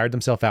they tired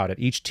themselves out at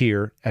each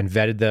tier and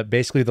vetted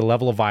basically the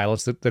level of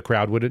violence that the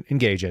crowd would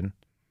engage in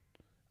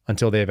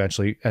until they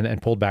eventually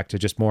and pulled back to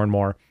just more and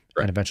more,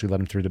 and eventually let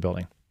them through the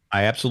building.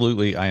 I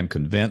am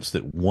convinced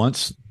that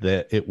once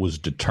that it was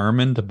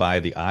determined by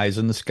the eyes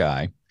in the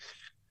sky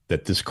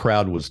that this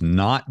crowd was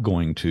not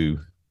going to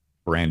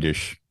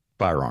brandish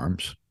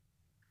firearms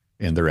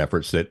in their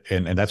efforts,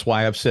 and that's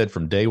why I've said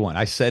from day one,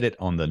 I said it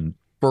on the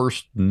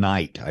first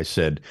night, I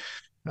said,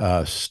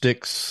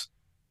 sticks,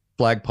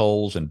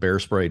 flagpoles, and bear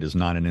spray does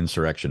not an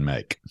insurrection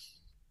make.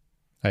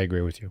 I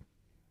agree with you.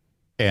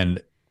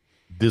 And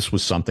this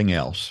was something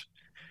else.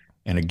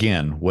 And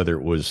again,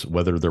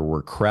 whether there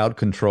were crowd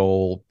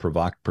control,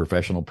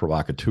 professional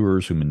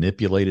provocateurs who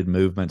manipulated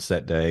movements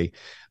that day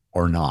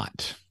or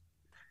not,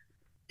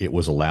 it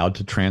was allowed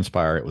to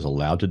transpire. It was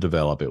allowed to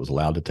develop. It was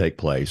allowed to take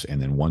place. And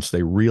then once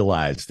they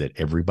realized that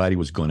everybody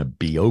was going to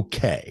be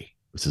okay,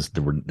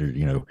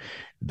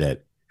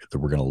 that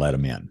we're going to let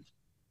them in.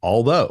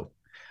 Although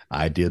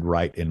I did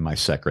write in my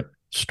second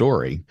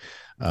story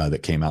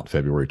that came out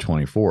February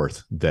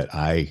 24th that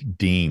I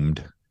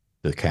deemed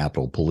the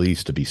Capitol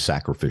Police to be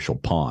sacrificial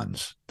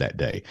pawns that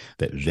day,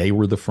 that they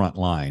were the front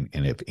line.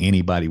 And if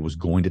anybody was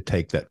going to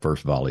take that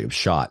first volley of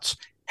shots,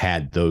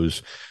 had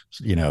those,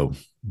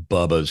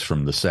 bubbas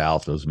from the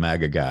South, those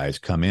MAGA guys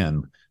come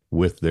in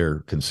with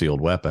their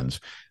concealed weapons,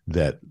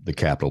 that the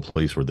Capitol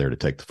Police were there to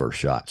take the first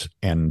shots.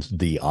 And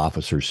the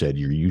officer said, are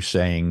you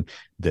saying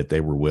that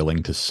they were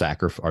willing to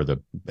sacrifice, or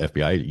the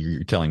FBI,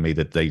 you're telling me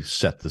that they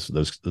set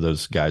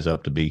those guys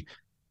up to be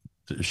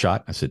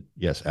shot? I said,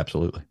 yes,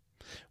 absolutely.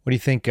 What do you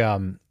think?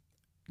 Did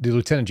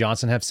Lieutenant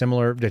Johnson have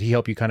similar? Did he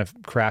help you kind of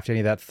craft any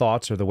of that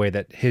thoughts, or the way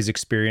that his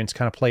experience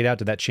kind of played out?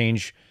 Did that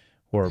change?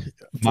 Or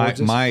I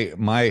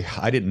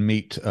didn't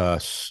meet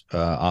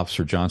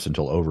Officer Johnson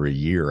until over a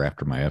year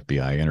after my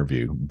FBI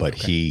interview, but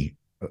he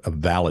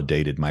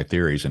validated my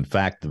theories. In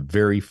fact, the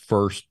very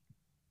first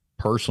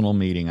personal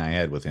meeting I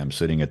had with him,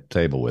 sitting at the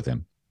table with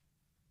him,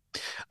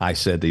 I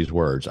said these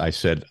words. I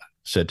said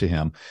to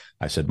him,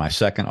 I said, my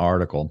second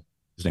article,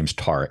 his name's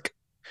Tarek,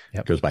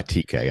 goes by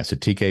TK. I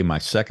said, TK, my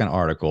second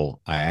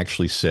article, I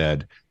actually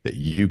said that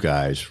you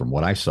guys, from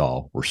what I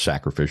saw, were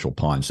sacrificial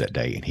pawns that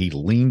day. And he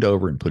leaned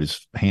over and put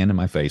his hand in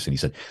my face and he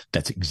said,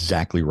 that's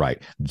exactly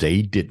right.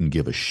 They didn't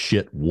give a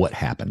shit what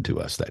happened to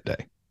us that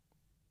day.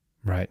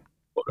 Right.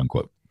 Quote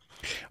unquote.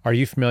 Are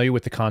you familiar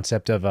with the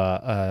concept of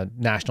a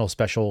national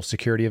special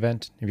security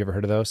event? Have you ever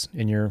heard of those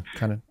in your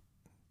kind of?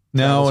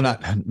 No,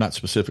 not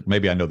specific.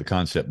 Maybe I know the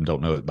concept and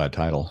don't know it by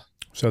title.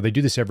 So they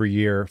do this every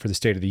year for the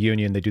State of the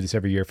Union. They do this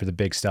every year for the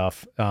big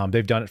stuff.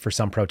 They've done it for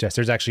some protests.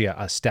 There's actually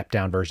a step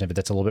down version of it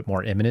that's a little bit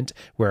more imminent,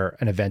 where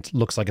an event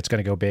looks like it's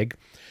going to go big.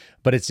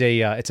 But it's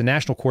a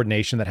national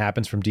coordination that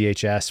happens from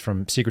DHS,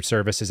 from Secret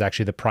Service is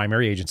actually the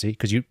primary agency,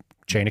 because you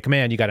chain of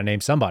command, you got to name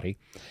somebody.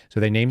 So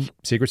they name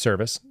Secret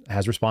Service,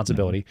 has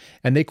responsibility,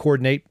 and they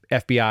coordinate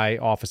FBI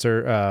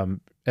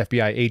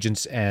FBI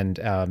agents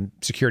and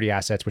security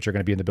assets, which are going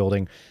to be in the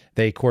building.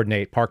 They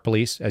coordinate Park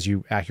Police, as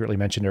you accurately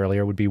mentioned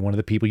earlier, would be one of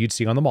the people you'd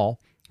see on the mall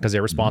because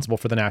they're responsible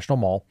for the National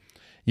Mall.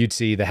 You'd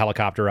see the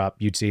helicopter up.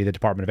 You'd see the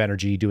Department of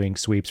Energy doing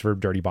sweeps for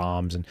dirty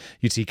bombs. And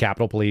you'd see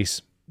Capitol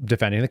Police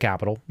defending the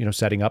Capitol,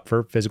 setting up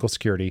for physical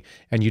security.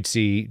 And you'd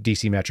see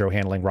DC Metro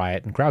handling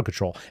riot and crowd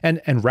control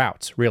and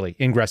routes, really,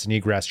 ingress and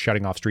egress,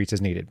 shutting off streets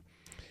as needed.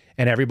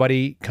 And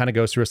everybody kind of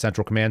goes through a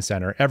central command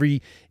center.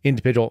 Every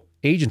individual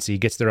agency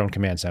gets their own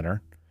command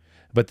center,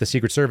 but the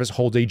Secret Service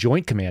holds a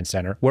joint command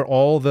center where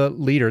all the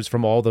leaders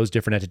from all those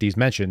different entities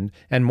mentioned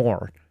and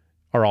more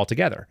are all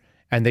together.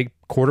 And they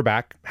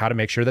quarterback how to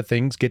make sure that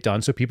things get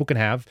done so people can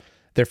have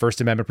their First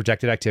Amendment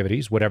protected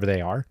activities, whatever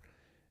they are,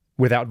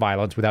 without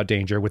violence, without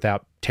danger,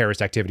 without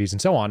terrorist activities,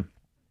 and so on.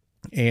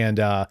 And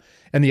the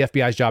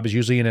FBI's job is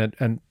usually in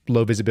a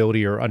low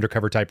visibility or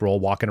undercover type role,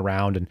 walking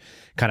around and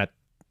kind of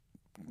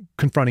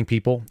confronting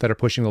people that are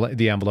pushing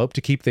the envelope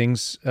to keep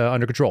things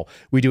under control.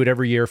 We do it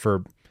every year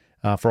for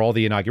all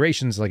the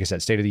inaugurations, like I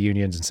said, State of the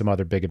Unions and some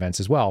other big events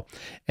as well.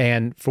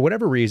 And for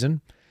whatever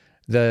reason,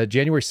 the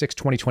January 6,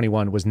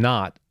 2021 was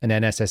not an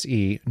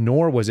NSSE,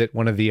 nor was it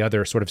one of the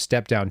other sort of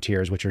step down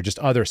tiers, which are just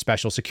other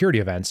special security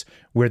events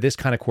where this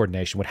kind of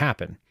coordination would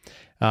happen.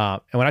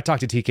 And when I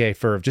talked to TK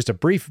for just a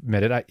brief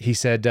minute, he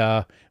said,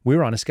 we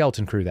were on a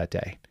skeleton crew that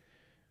day.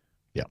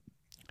 Yeah.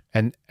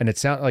 And it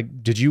sounded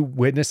like, did you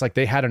witness like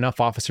they had enough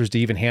officers to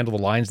even handle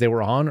the lines they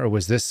were on, or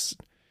was this...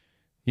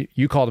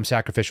 You called them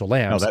sacrificial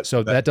lambs,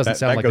 so that doesn't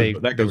sound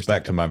like that goes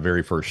back to my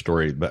very first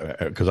story,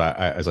 because I,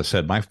 as I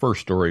said, my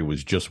first story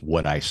was just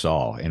what I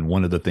saw, and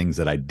one of the things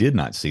that I did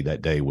not see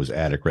that day was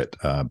adequate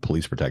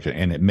police protection,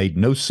 and it made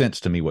no sense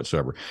to me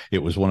whatsoever.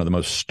 It was one of the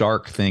most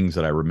stark things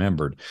that I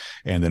remembered,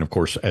 and then of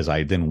course, as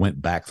I then went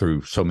back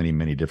through so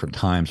many different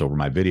times over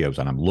my videos,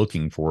 and I'm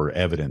looking for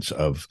evidence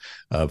of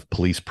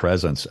police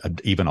presence,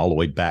 even all the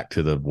way back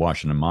to the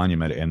Washington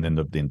Monument, and then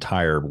the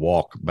entire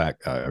walk back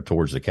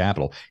towards the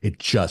Capitol, it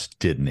just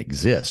didn't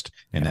exist,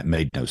 and that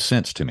made no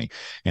sense to me.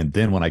 And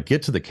then when I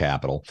get to the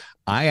Capitol,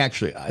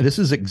 this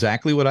is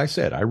exactly what I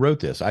said. I wrote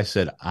this. I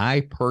said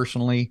I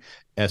personally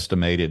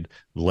estimated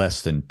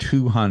less than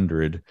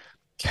 200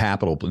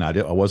 Capitol. Now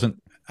I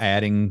wasn't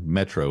adding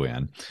Metro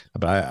in,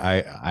 but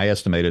I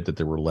estimated that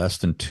there were less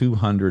than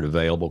 200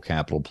 available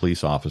Capitol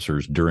police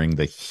officers during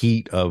the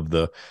heat of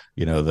the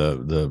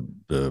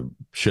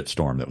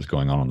shitstorm that was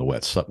going on the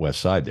west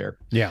side there.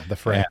 Yeah, the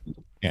fray.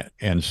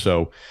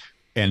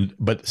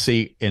 But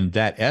see, in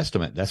that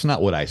estimate, that's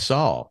not what I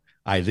saw.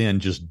 I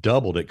then just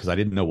doubled it because I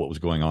didn't know what was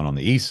going on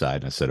the east side.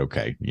 And I said,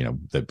 okay,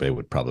 that they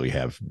would probably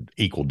have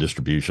equal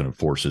distribution of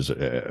forces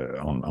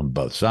on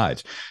both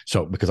sides.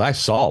 So because I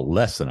saw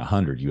less than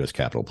 100 U.S.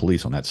 Capitol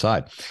Police on that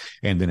side.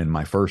 And then in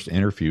my first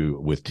interview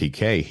with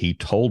TK, he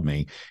told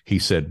me, he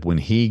said when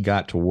he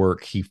got to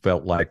work, he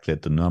felt like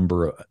that the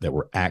number that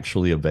were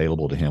actually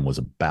available to him was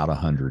about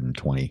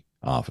 120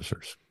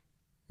 officers.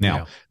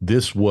 Now,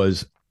 This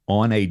was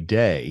on a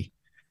day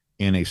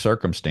in a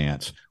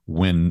circumstance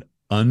when,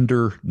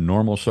 under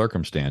normal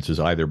circumstances,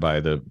 either by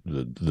the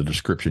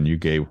description you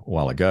gave a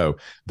while ago,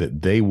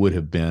 that they would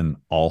have been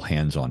all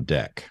hands on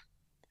deck.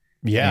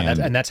 Yeah,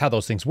 and that's how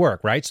those things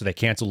work, right? So they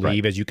cancel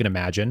leave, as you can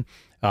imagine.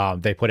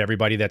 They put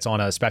everybody that's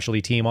on a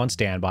specialty team on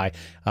standby.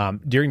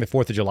 During the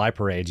 4th of July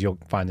parades, you'll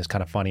find this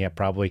kind of funny,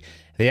 probably.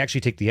 They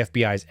actually take the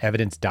FBI's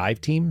evidence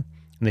dive team,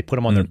 and they put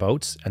them on their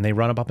boats, and they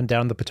run up and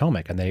down the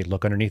Potomac, and they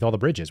look underneath all the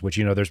bridges, which,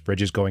 there's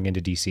bridges going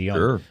into D.C.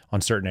 on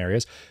certain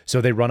areas.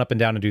 So they run up and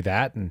down and do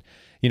that. And,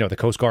 the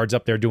Coast Guard's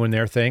up there doing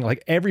their thing.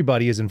 Like,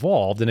 everybody is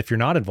involved. And if you're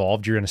not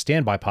involved, you're in a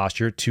standby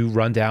posture to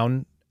run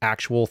down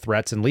actual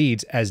threats and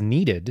leads as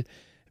needed,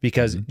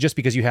 because just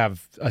because you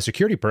have a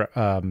security,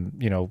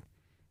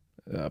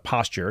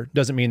 posture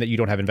doesn't mean that you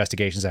don't have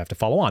investigations that have to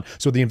follow on.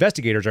 So the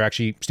investigators are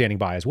actually standing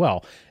by as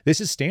well. This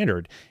is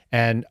standard.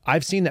 And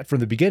I've seen that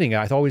from the beginning.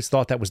 I've always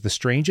thought that was the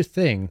strangest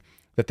thing,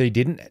 that they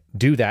didn't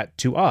do that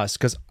to us,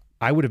 because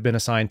I would have been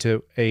assigned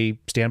to a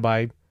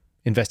standby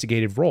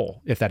investigative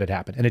role if that had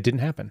happened, and it didn't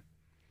happen.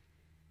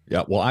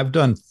 Yeah, well, I've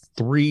done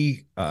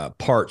three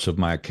parts of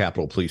my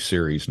Capitol Police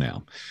series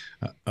now.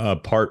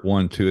 Part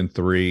 1, 2, and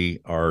 3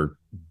 are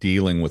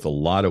dealing with a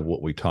lot of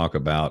what we talk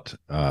about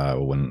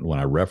when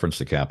I reference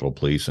the Capitol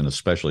Police, and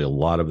especially a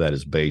lot of that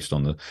is based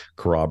on the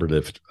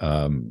corroborative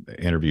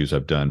interviews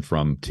I've done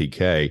from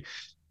TK,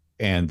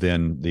 and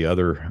then the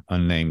other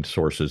unnamed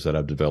sources that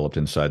I've developed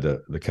inside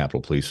the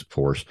Capitol Police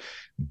force.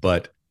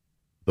 But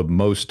the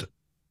most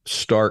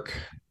stark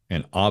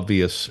and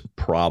obvious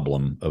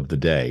problem of the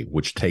day,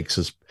 which takes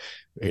us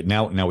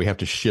now we have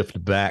to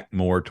shift back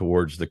more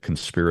towards the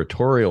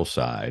conspiratorial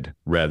side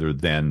rather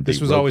than this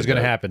was always going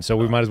to happen, so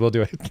we might as well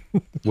do it.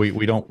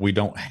 we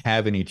don't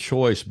have any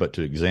choice but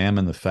to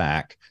examine the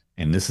fact,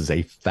 and this is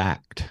a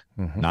fact.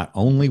 Not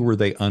only were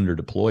they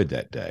underdeployed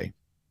that day,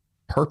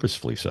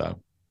 purposefully so,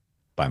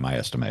 by my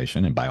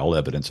estimation and by all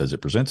evidence as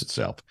it presents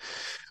itself,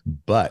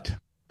 but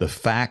the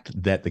fact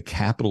that the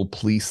Capitol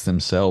Police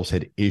themselves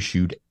had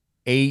issued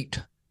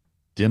 8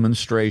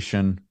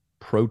 demonstration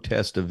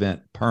protest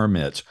event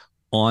permits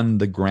on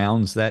the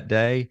grounds that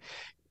day,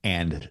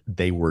 and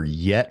they were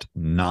yet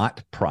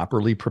not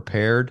properly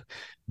prepared.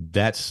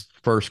 That's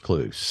first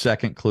clue.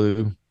 Second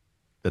clue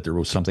that there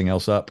was something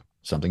else up,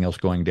 something else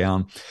going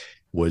down,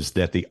 was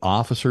that the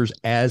officers,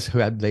 as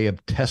they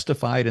have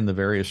testified in the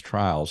various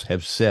trials,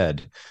 have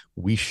said,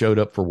 we showed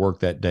up for work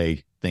that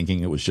day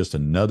thinking it was just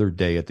another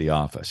day at the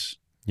office.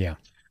 Yeah.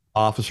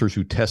 Officers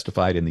who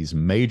testified in these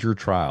major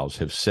trials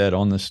have said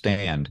on the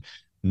stand,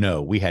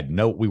 no, we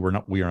were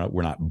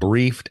not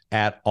briefed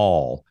at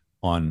all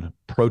on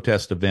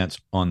protest events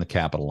on the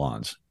Capitol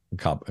lawn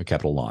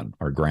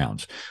or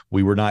grounds.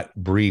 We were not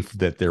briefed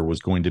that there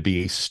was going to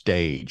be a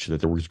stage,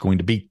 that there was going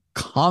to be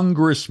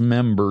Congress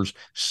members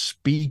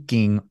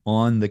speaking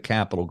on the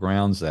Capitol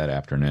grounds that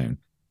afternoon.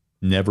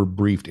 Never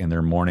briefed in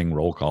their morning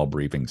roll call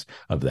briefings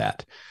of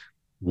that.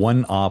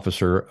 One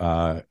officer,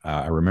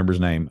 I remember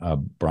his name,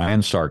 Brian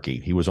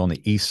Sarkey. He was on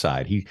the east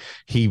side. He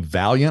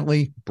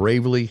valiantly,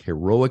 bravely,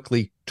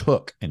 heroically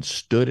took and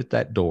stood at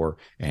that door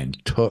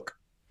and took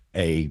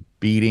a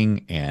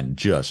beating and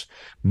just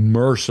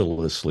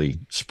mercilessly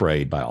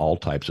sprayed by all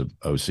types of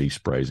OC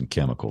sprays and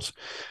chemicals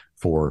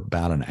for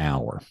about an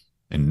hour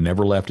and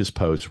never left his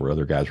post where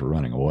other guys were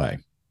running away.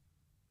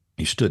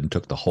 He stood and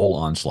took the whole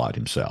onslaught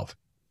himself.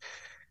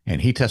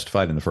 And he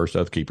testified in the first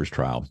Oath Keepers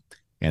trial,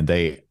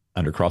 and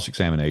under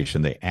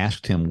cross-examination, they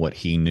asked him what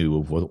he knew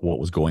of what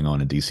was going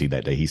on in D.C.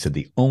 that day. He said,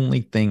 the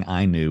only thing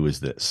I knew is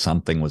that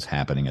something was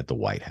happening at the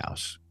White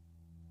House.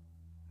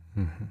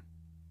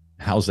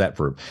 How's that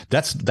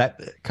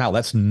Kyle,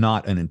 that's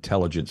not an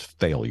intelligence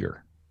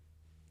failure.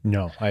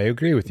 No, I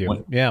agree with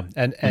you. Yeah.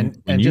 And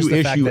just the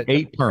issue fact that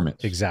 8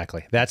 permits.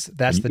 Exactly. That's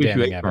the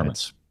damning evidence.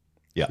 Permits.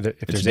 Yeah.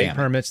 If there's 8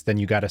 permits, then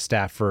you got to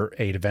staff for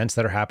 8 events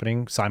that are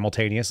happening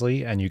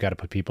simultaneously, and you got to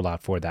put people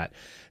out for that.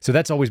 So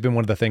that's always been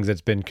one of the things that's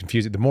been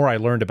confusing. The more I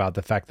learned about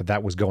the fact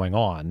that was going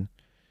on,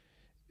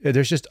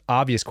 there's just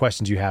obvious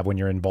questions you have when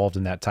you're involved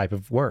in that type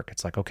of work.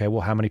 It's like, okay, well,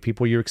 how many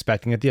people are you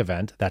expecting at the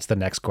event? That's the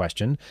next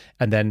question.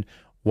 And then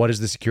what does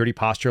the security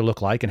posture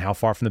look like, and how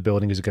far from the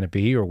building is it going to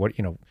be? Or what,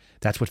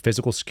 that's what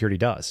physical security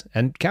does.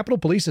 And Capitol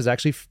Police is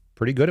actually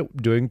pretty good at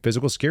doing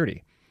physical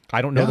security.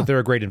 I don't know that they're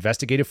a great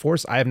investigative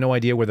force. I have no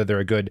idea whether they're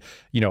a good,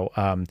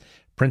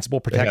 principal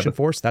protection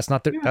force. That's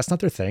not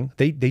their thing.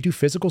 They do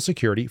physical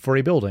security for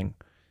a building,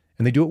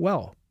 and they do it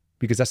well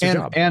because that's their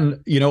job.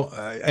 And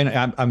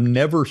I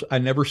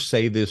never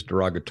say this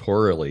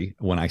derogatorily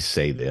when I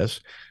say this,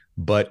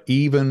 but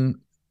even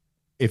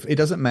if it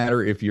doesn't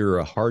matter if you're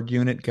a hard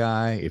unit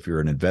guy, if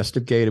you're an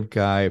investigative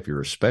guy, if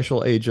you're a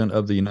special agent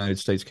of the United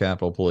States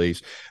Capitol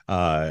Police,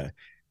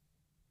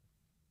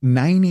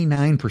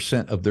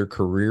 99% of their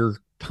career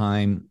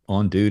time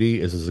on duty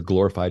is as a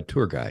glorified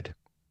tour guide.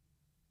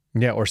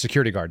 Yeah, or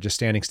security guard, just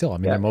standing still. I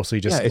mean, they're mostly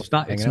just it's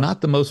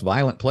not the most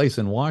violent place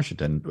in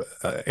Washington,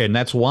 and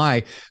that's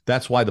why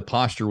the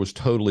posture was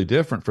totally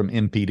different from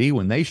MPD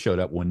when they showed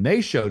up. When they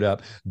showed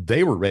up,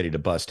 they were ready to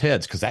bust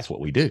heads because that's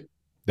what we do.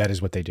 That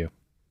is what they do,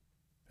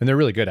 and they're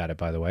really good at it.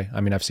 By the way,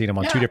 I mean, I've seen them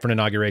on 2 different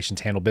inaugurations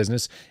handle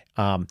business.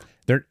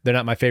 They're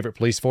not my favorite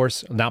police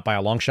force, not by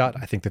a long shot.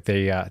 I think that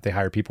they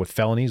hire people with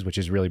felonies, which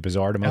is really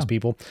bizarre to most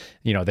people.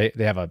 They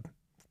have a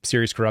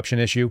serious corruption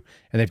issue,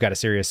 and they've got a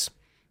serious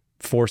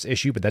force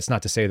issue, but that's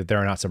not to say that there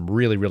are not some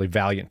really, really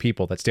valiant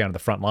people that stand on the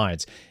front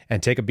lines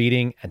and take a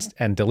beating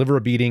and deliver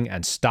a beating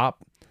and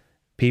stop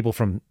people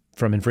from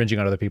infringing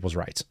on other people's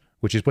rights,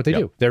 which is what they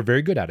do. They're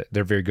very good at it.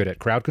 They're very good at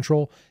crowd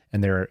control,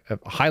 and they're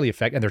highly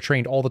effective, and they're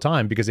trained all the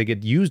time because they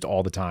get used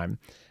all the time.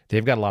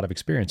 They've got a lot of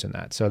experience in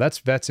that. So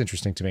that's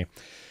interesting to me.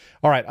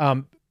 All right.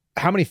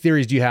 How many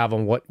theories do you have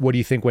on what do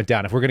you think went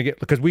down? If we're going to get,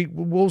 because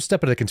we'll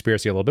step into the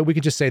conspiracy a little bit. We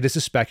could just say this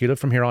is speculative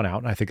from here on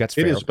out. And I think that's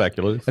fair. It is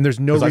speculative. And there's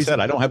no reason. As I said,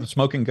 I don't have the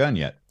smoking gun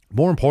yet.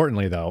 More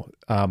importantly, though,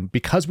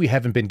 because we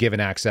haven't been given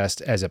access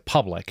as a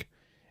public,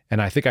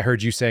 and I think I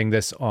heard you saying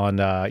this on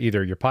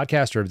either your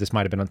podcast or this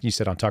might have been you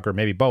said on Tucker,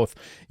 maybe both.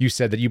 You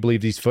said that you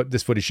believe this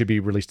footage should be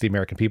released to the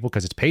American people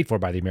because it's paid for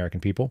by the American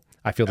people.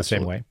 I feel the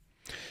same way.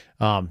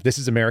 This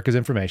is America's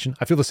information.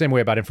 I feel the same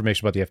way about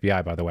information about the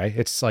FBI, by the way.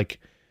 It's like,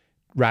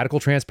 radical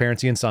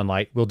transparency and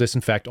sunlight. We'll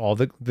disinfect all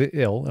the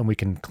ill and we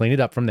can clean it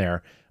up from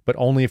there, but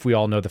only if we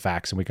all know the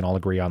facts and we can all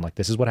agree on like,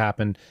 this is what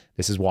happened.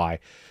 This is why.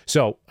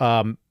 So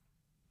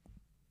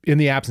in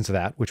the absence of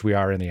that, which we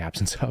are in the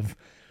absence of,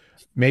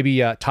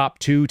 maybe top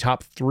 2,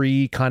 top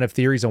 3 kind of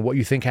theories on what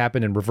you think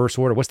happened in reverse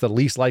order. What's the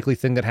least likely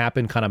thing that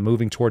happened, kind of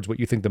moving towards what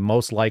you think the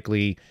most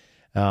likely,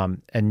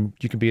 and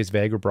you can be as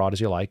vague or broad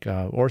as you like,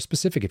 or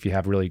specific if you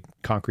have really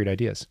concrete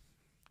ideas,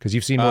 because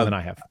you've seen more than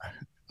I have.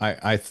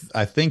 I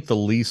think the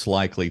least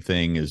likely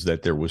thing is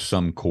that there was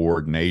some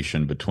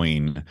coordination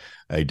between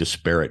a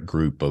disparate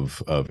group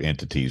of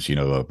entities,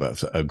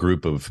 a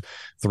group of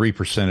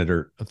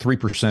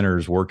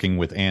 3%ers working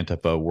with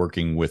Antifa,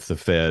 working with the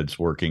feds,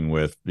 working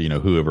with,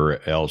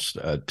 whoever else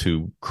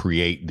to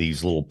create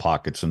these little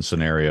pockets and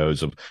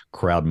scenarios of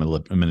crowd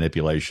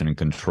manipulation and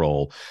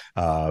control.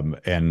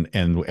 And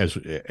as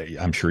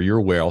I'm sure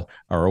you're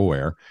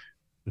aware,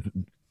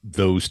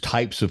 those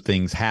types of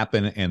things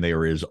happen, and they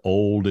are as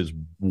old as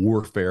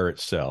warfare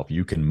itself.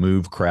 You can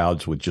move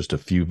crowds with just a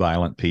few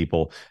violent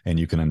people, and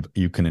you can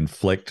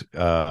inflict.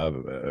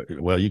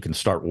 You can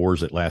start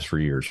wars that last for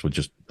years with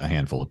just a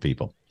handful of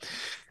people,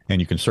 and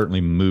you can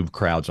certainly move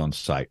crowds on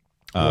sight.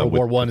 World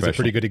War I is a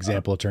pretty good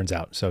example, it turns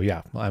out. So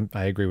yeah,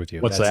 I agree with you.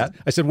 What's that?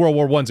 I said World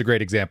War I is a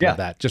great example of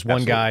that. Just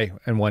one guy,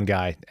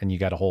 and you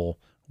got a whole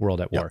world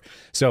at war.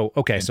 So,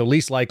 okay. So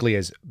least likely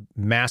is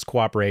mass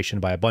cooperation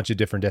by a bunch of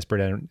different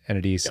disparate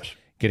entities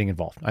getting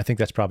involved. I think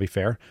that's probably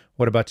fair.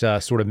 What about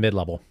sort of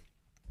mid-level?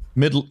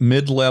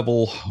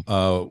 Mid-level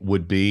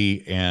would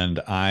be,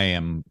 and I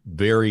am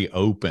very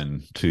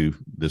open to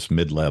this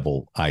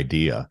mid-level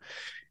idea,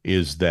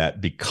 is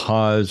that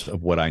because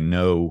of what I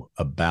know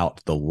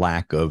about the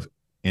lack of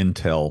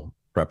intel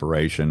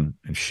preparation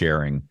and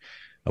sharing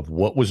of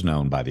what was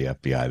known by the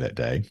FBI that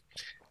day,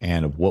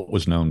 and of what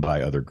was known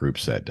by other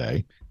groups that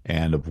day,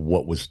 and of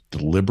what was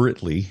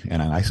deliberately,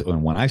 and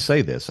when I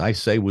say this, I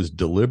say was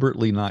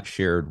deliberately not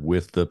shared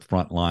with the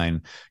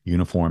frontline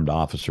uniformed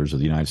officers of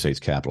the United States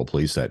Capitol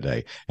Police that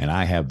day. And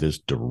I have this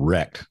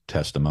direct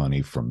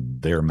testimony from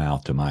their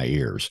mouth to my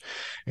ears,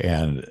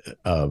 and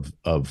of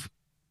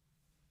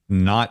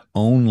not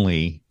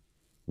only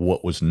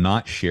what was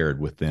not shared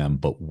with them,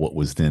 but what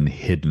was then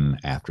hidden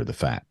after the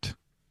fact.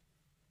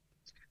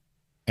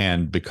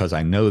 And because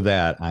I know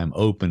that, I'm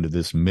open to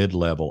this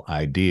mid-level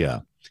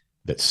idea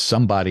that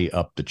somebody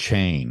up the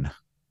chain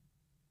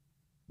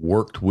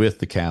worked with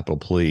the Capitol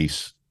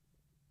Police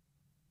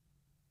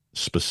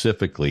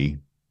specifically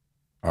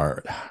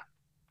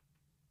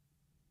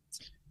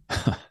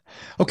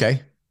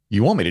okay.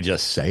 You want me to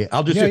just say it?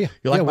 I'll just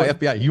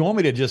FBI. You want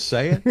me to just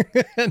say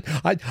it?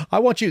 I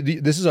want you.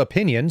 This is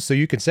opinion, so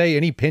you can say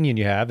any opinion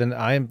you have, and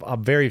I'm a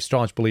very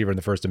staunch believer in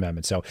the First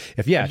Amendment. So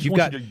if you've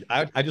got,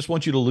 I just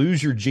want you to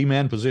lose your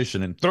G-man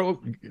position and throw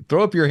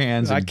up your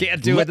hands. I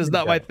can't do it. That's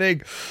not my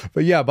thing.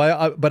 But yeah,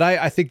 but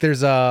I think there's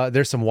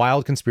some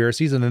wild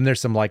conspiracies, and then there's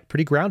some like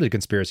pretty grounded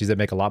conspiracies that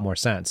make a lot more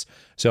sense.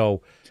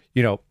 So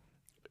you're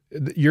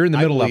in the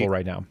middle level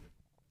right now.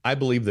 I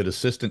believe that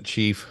Assistant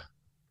Chief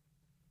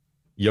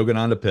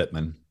Yogananda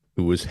Pittman,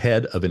 who was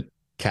head of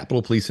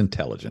Capitol Police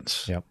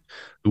Intelligence,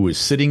 who was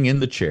sitting in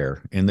the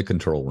chair in the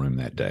control room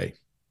that day,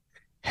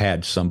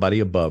 had somebody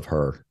above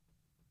her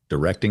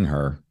directing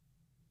her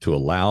to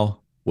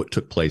allow what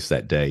took place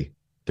that day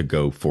to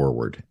go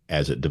forward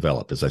as it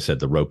developed. As I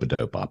said, the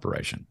rope-a-dope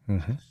operation.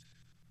 Mm-hmm.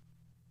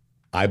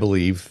 I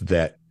believe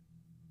that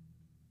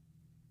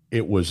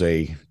it was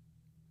a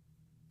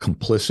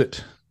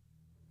complicit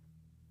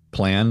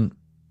plan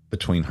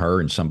between her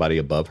and somebody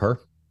above her,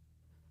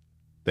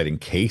 that in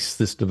case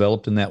this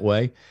developed in that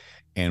way,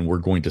 and we're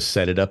going to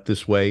set it up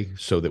this way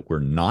so that we're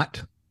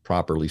not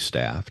properly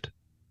staffed,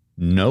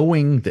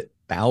 knowing that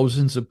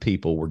thousands of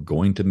people were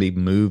going to be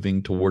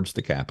moving towards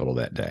the Capitol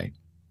that day.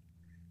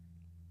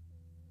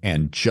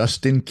 And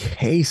just in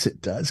case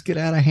it does get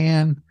out of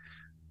hand,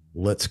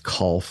 let's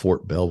call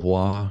Fort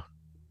Belvoir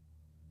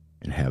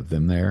and have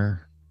them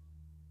there.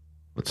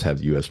 Let's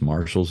have U.S.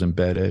 Marshals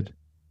embedded.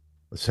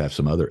 Let's have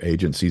some other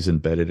agencies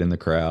embedded in the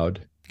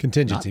crowd.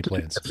 Contingency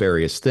plans.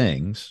 Various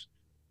things,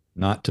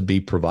 not to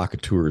be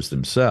provocateurs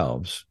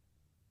themselves,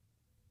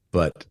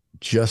 but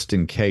just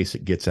in case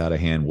it gets out of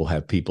hand, we'll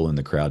have people in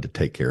the crowd to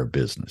take care of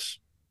business.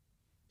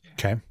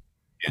 Okay.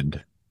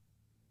 And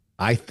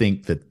I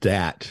think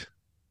that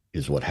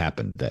is what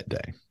happened that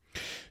day.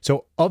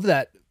 So of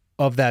that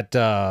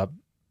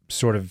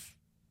sort of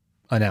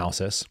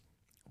analysis,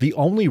 the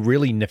only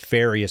really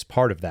nefarious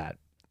part of that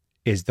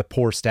is the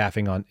poor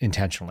staffing on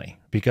intentionally,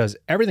 because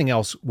everything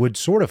else would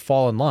sort of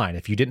fall in line.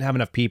 If you didn't have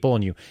enough people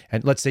and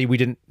let's say we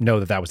didn't know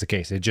that was the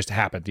case, it just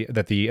happened,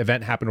 that the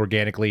event happened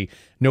organically.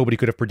 Nobody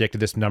could have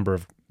predicted this number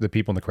of the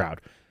people in the crowd.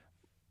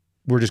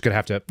 We're just going to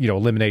have to,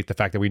 eliminate the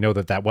fact that we know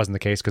that wasn't the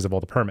case because of all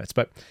the permits.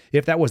 But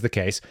if that was the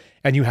case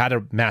and you had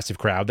a massive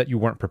crowd that you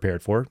weren't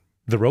prepared for,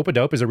 the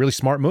rope-a-dope is a really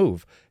smart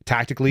move.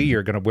 Tactically,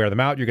 you're going to wear them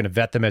out. You're going to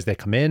vet them as they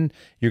come in.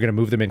 You're going to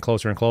move them in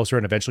closer and closer,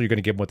 and eventually you're going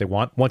to give them what they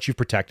want once you've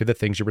protected the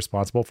things you're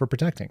responsible for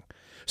protecting.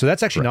 So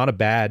that's actually not a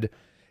bad,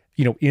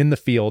 in the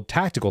field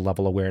tactical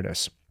level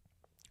awareness.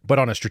 But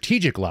on a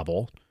strategic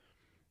level,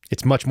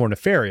 it's much more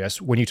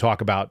nefarious when you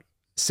talk about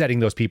setting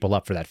those people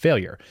up for that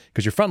failure,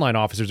 because your frontline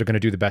officers are going to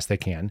do the best they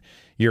can.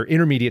 Your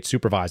intermediate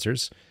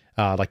supervisors,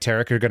 like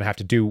Tarek, are going to have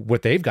to do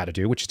what they've got to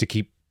do, which is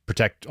to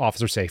protect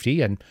officer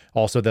safety and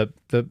also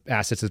the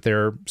assets that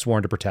they're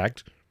sworn to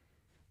protect.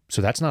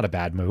 So that's not a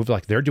bad move.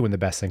 Like, they're doing the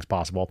best things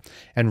possible.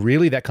 And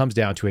really that comes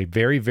down to a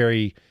very,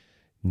 very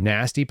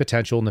nasty,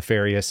 potential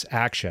nefarious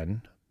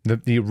action.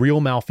 The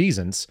real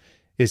malfeasance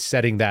is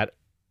setting that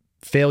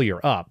failure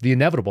up, the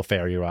inevitable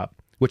failure up,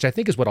 which I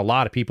think is what a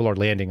lot of people are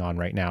landing on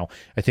right now.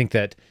 I think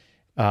that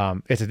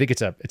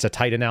it's a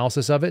tight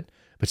analysis of it,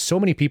 but so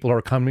many people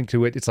are coming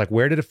to it. It's like,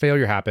 where did a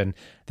failure happen?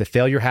 The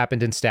failure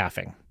happened in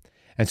staffing.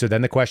 And so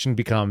then the question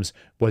becomes,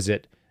 was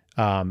it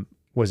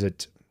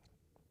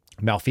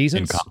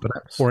malfeasance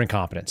or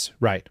incompetence?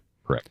 Right.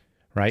 Correct.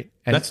 Right.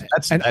 And that's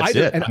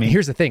either, it. And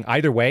here's the thing,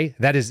 either way,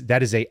 that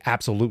is a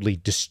absolutely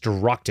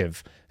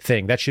destructive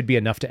thing. That should be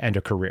enough to end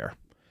a career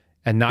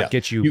and not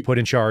get you put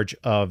in charge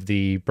of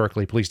the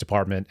Berkeley Police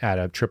Department at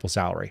a triple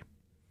salary.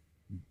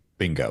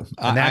 Bingo.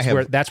 And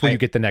that's where you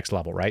get the next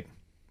level, right?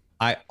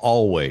 I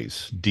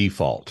always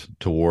default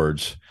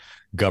towards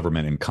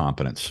government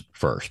incompetence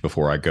first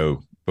before I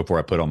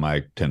put on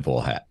my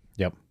tinfoil hat.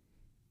 Yep.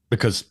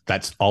 Because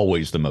that's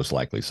always the most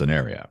likely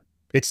scenario.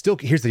 It's still,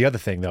 here's the other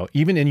thing though,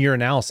 even in your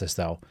analysis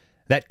though,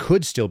 that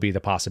could still be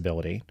the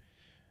possibility,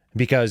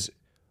 because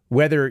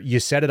whether you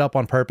set it up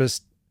on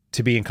purpose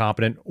to be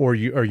incompetent or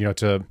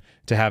to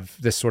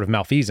have this sort of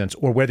malfeasance,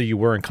 or whether you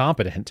were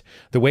incompetent,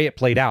 the way it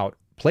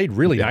played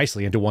really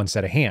nicely into one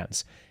set of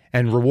hands.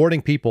 And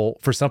rewarding people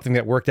for something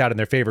that worked out in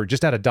their favor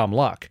just out of dumb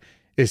luck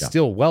is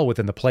still well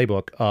within the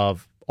playbook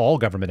of all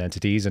government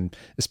entities, and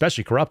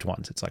especially corrupt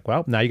ones. It's like,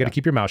 well, now you got to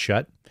keep your mouth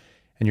shut,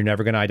 and you're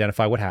never going to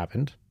identify what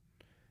happened,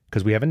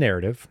 because we have a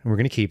narrative and we're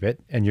going to keep it,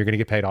 and you're going to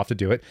get paid off to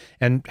do it.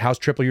 And how's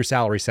triple your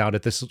salary sound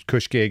at this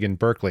cush gig in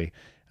Berkeley,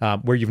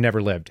 where you've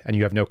never lived and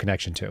you have no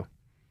connection to?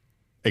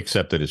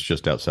 Except that it's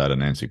just outside of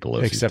Nancy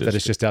Pelosi's Except that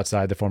it's just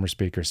outside the former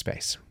speaker's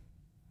space,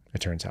 it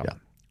turns out. Yeah.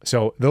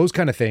 So those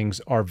kind of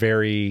things are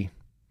very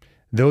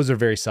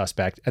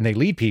suspect, and they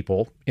lead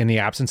people, in the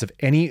absence of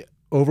any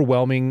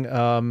overwhelming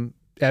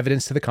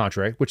evidence to the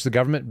contrary, which the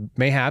government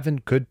may have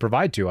and could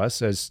provide to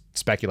us as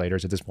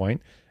speculators at this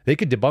point. They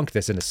could debunk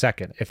this in a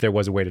second if there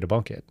was a way to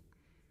debunk it.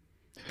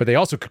 But they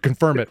also could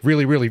confirm it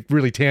really, really,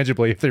 really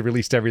tangibly if they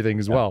released everything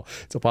as well.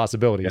 It's a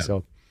possibility. Yeah.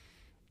 So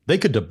they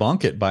could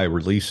debunk it by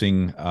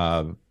releasing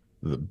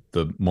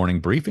the morning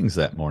briefings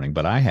that morning.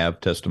 But I have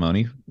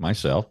testimony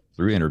myself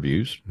through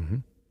interviews,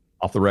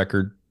 off the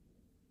record,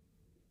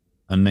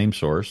 unnamed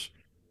source,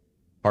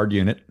 hard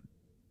unit,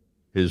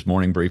 his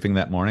morning briefing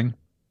that morning,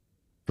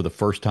 for the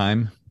first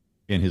time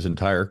in his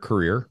entire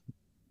career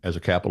as a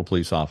Capitol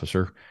Police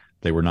officer,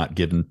 they were not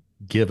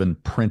given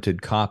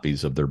printed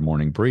copies of their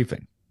morning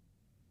briefing.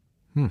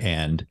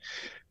 And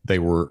they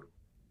were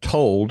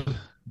told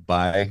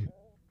by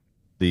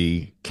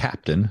the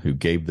captain who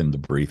gave them the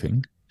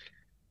briefing,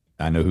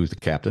 I know who the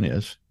captain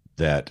is,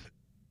 that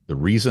the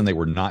reason they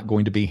were not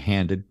going to be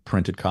handed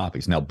printed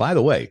copies. Now, by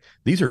the way,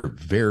 these are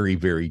very,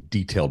 very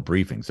detailed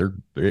briefings.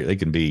 They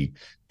can be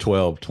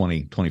 12,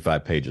 20,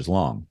 25 pages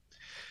long,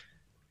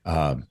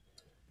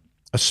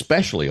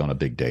 especially on a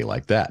big day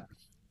like that.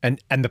 And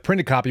the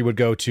printed copy would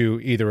go to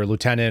either a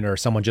lieutenant or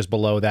someone just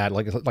below that,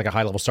 like a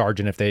high-level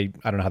sergeant, if they,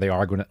 I don't know how they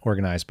are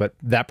organized, but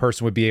that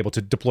person would be able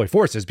to deploy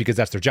forces because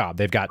that's their job.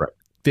 They've got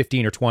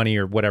 15 or 20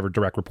 or whatever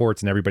direct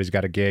reports, and everybody's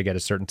got a gig at a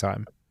certain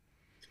time.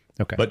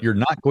 Okay. But you're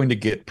not going to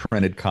get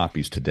printed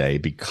copies today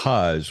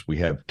because we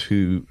have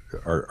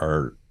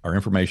our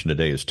information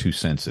today is too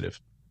sensitive.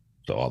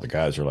 So all the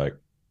guys are like,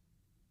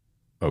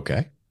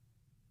 okay.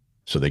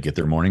 So they get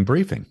their morning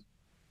briefing.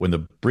 When the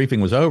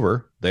briefing was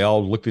over, they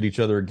all looked at each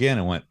other again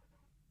and went,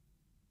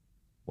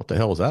 what the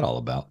hell was that all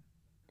about?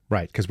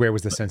 Right. Because where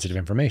was the sensitive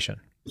information?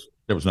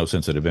 There was no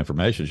sensitive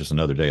information. It's just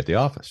another day at the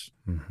office.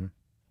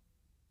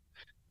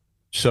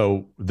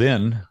 So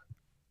then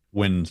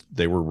when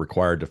they were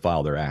required to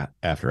file their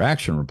after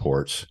action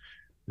reports,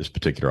 this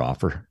particular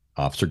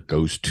officer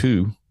goes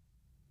to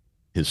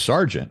his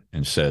sergeant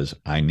and says,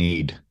 I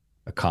need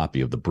a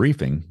copy of the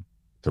briefing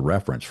to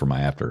reference for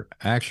my after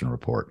action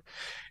report.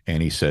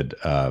 And he said,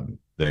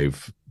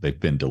 they've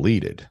been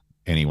deleted.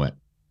 And he went,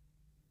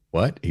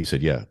 what? He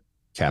said, yeah,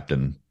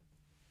 Captain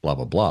blah,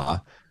 blah,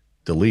 blah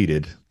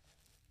deleted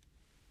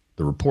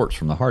the reports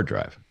from the hard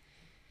drive.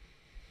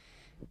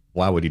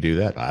 Why would he do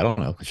that? I don't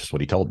know. It's just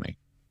what he told me.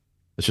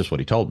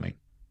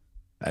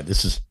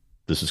 This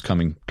is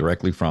coming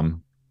directly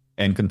from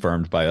and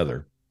confirmed by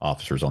other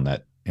officers in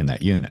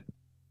that unit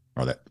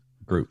or that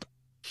group.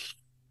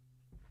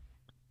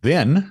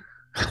 Then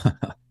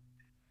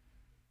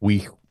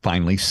we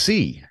finally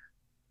see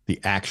the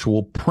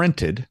actual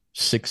printed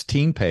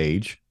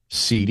 16-page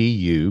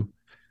CDU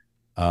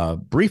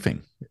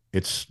briefing.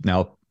 It's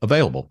now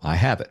available. I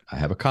have it. I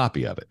have a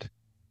copy of it.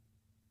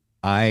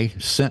 I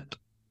sent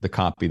the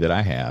copy that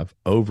I have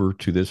over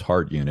to this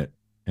hard unit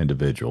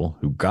individual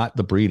who got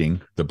the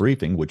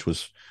briefing, which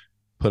was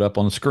put up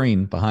on the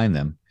screen behind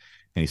them.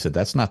 And he said,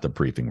 that's not the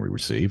briefing we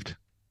received.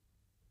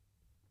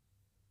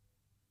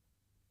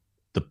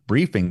 The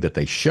briefing that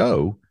they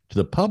show to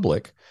the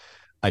public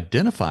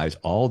identifies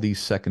all these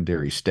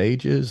secondary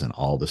stages and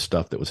all the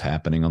stuff that was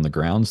happening on the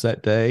grounds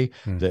that day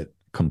that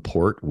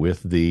comport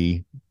with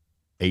the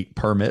 8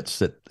 permits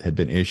that had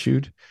been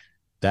issued.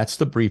 That's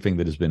the briefing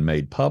that has been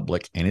made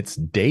public, and it's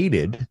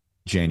dated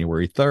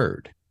January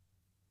 3rd.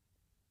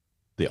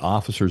 The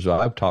officers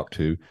I've talked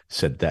to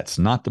said that's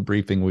not the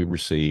briefing we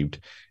received,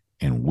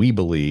 and we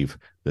believe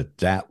that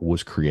that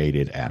was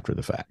created after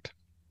the fact.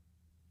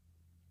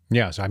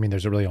 Yeah, so I mean,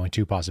 there's really only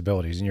 2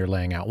 possibilities, and you're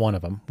laying out one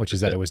of them, which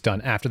is that it was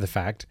done after the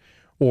fact,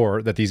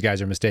 or that these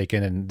guys are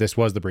mistaken and this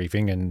was the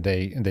briefing and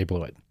they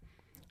blew it.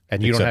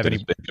 And you don't have any.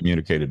 It's been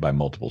communicated by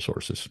multiple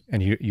sources,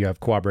 and you have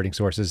corroborating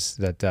sources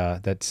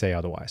that say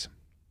otherwise.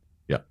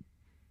 Yep.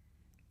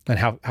 And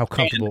how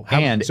comfortable?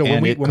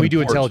 When we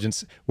do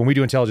intelligence,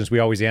 we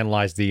always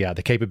analyze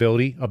the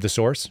capability of the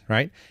source,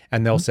 right?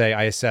 And they'll say,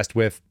 I assessed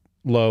with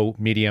low,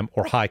 medium,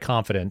 or high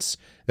confidence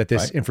that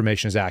this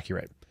information is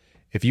accurate.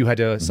 If you had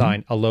to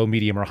assign a low,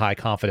 medium, or high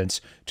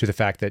confidence to the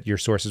fact that your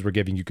sources were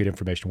giving you good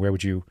information, what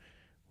would you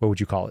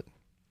call it?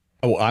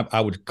 Oh, I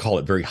would call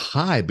it very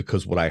high,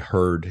 because what I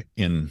heard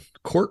in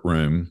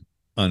courtroom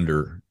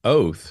under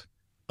oath,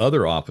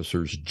 other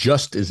officers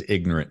just as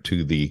ignorant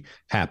to the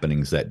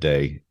happenings that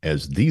day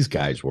as these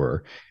guys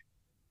were.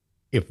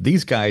 If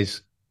these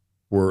guys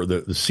were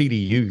the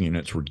CDU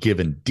units were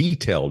given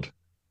detailed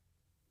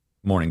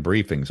morning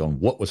briefings on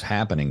what was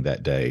happening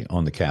that day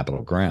on the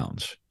Capitol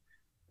grounds,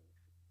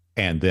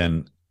 and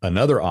then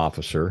another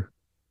officer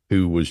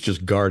who was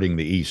just guarding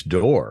the east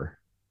door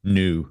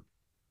knew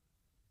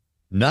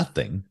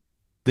nothing,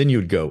 then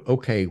you'd go,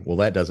 okay, well,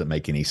 that doesn't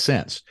make any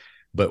sense.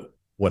 But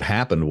what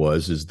happened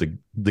was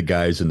the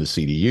guys in the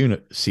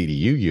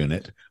CDU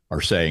unit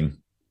are saying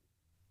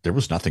there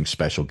was nothing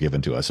special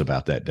given to us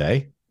about that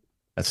day.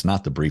 That's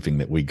not the briefing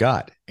that we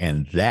got.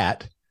 And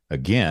that,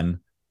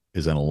 again,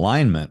 is in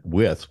alignment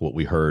with what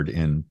we heard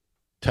in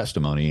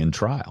testimony in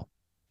trial,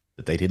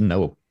 that they didn't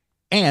know.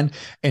 And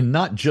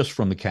not just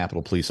from the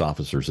Capitol Police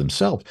officers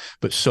themselves,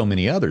 but so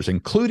many others,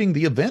 including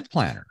the event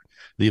planner.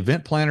 The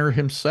event planner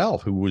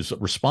himself, who was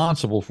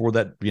responsible for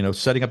that,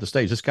 setting up the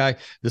stage.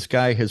 This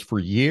guy has for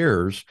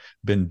years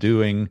been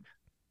doing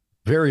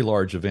very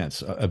large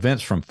events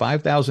from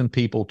 5,000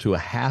 people to a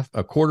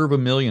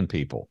 250,000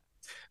 people.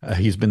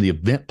 He's been the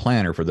event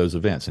planner for those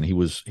events, and he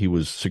was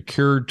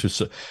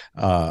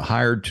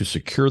hired to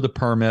secure the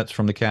permits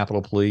from the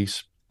Capitol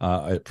Police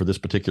for this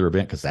particular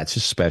event, because that's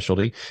his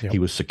specialty. Yep. He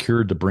was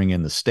secured to bring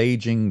in the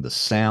staging, the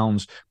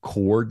sounds,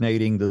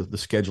 coordinating the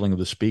scheduling of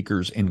the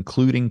speakers,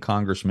 including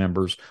Congress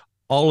members,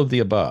 all of the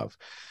above.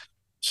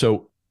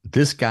 So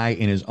this guy,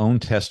 in his own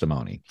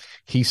testimony,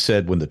 he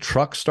said when the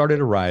truck started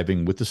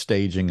arriving with the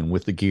staging and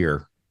with the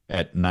gear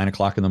at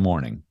 9:00 in the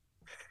morning,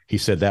 he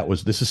said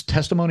this is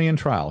testimony in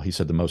trial. He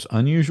said the most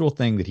unusual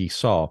thing that he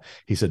saw,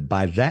 he said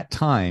by that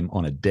time,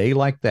 on a day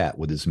like that,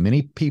 with as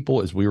many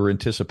people as we were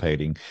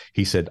anticipating,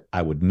 he said,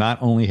 I would not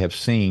only have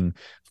seen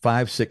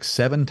 5, 6,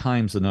 7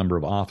 times the number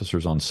of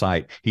officers on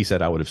site, he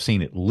said I would have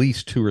seen at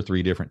least 2 or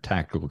 3 different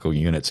tactical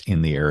units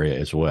in the area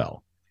as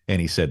well.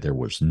 And he said there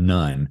was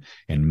none,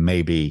 and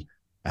maybe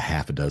a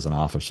half a dozen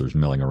officers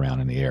milling around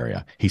in the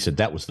area. He said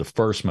that was the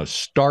first most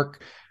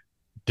stark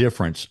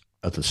difference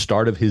at the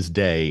start of his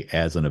day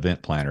as an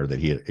event planner that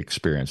he had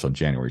experienced on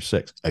January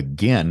 6th.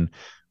 Again,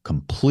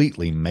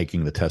 completely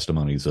making the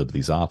testimonies of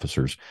these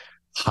officers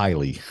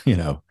highly,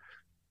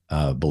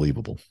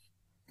 believable.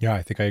 Yeah,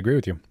 I think I agree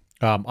with you.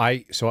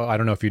 I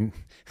don't know if you,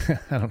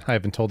 I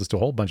haven't told this to a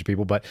whole bunch of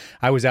people, but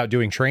I was out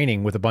doing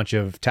training with a bunch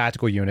of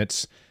tactical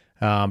units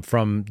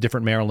from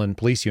different Maryland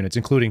police units,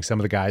 including some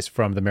of the guys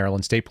from the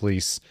Maryland State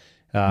Police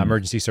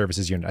Emergency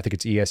Services Unit. I think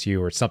it's ESU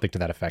or something to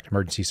that effect,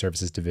 Emergency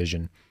Services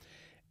Division.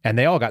 And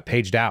they all got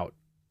paged out,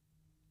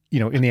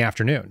 in the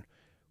afternoon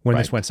when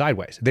this went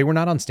sideways. They were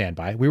not on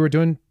standby. We were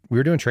doing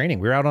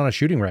training. We were out on a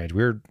shooting range.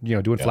 We were,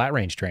 doing flat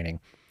range training.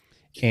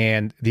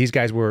 And these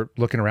guys were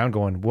looking around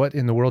going, what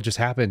in the world just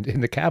happened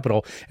in the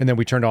Capitol? And then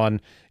we turned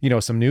on,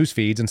 some news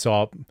feeds and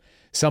saw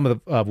some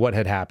of what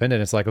had happened.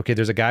 And it's like, okay,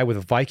 there's a guy with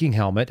a Viking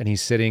helmet and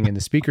he's sitting in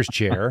the speaker's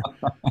chair.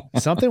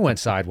 Something went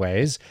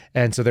sideways.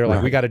 And so they're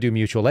like, we got to do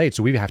mutual aid.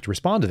 So we have to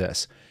respond to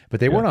this. But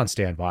they weren't on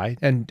standby.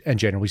 And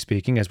generally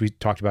speaking, as we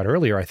talked about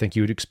earlier, I think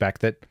you would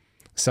expect that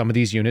some of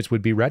these units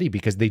would be ready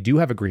because they do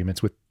have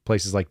agreements with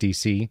places like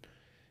DC,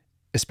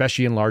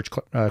 especially in large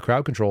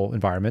crowd control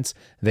environments.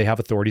 They have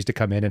authorities to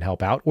come in and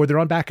help out, or they're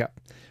on backup.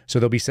 So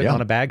they'll be sitting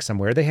on a bag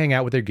somewhere. They hang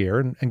out with their gear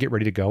and get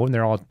ready to go, and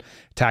they're all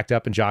tacked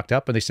up and jocked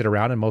up, and they sit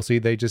around, and mostly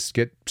they just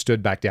get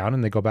stood back down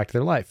and they go back to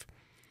their life.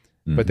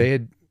 Mm-hmm. But they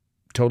had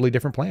totally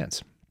different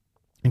plans,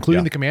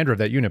 including the commander of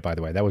that unit, by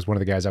the way. That was one of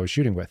the guys I was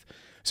shooting with.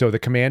 So the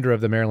commander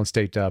of the Maryland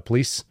State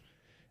Police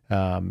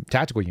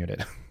tactical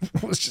unit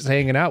was just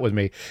hanging out with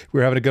me. We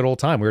were having a good old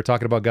time. We were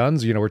talking about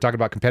guns, we were talking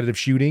about competitive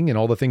shooting and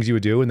all the things you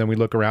would do. And then we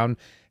look around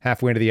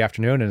halfway into the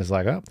afternoon and it's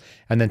like, oh,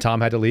 and then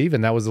Tom had to leave.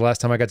 And that was the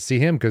last time I got to see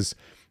him because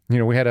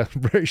we had a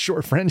very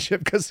short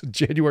friendship because of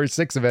January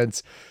 6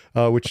 events,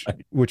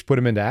 which put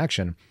him into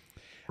action.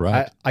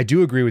 Right. I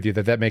do agree with you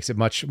that makes it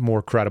much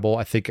more credible.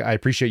 I think I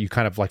appreciate you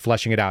kind of like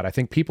fleshing it out. I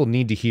think people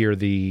need to hear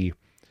the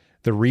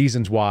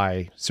reasons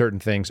why certain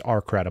things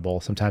are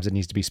credible. Sometimes it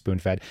needs to be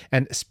spoon-fed.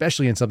 And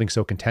especially in something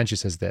so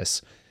contentious as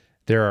this,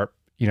 there are,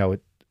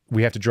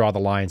 we have to draw the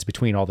lines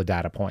between all the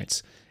data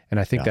points. And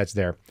I think that's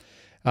there.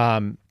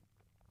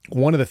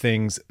 One of the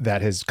things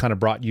that has kind of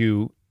brought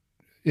you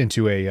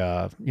into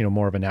a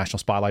more of a national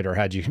spotlight, or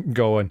had you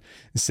go and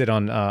sit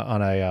on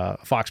a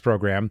Fox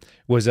program,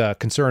 was a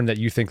concern that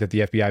you think that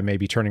the FBI may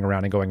be turning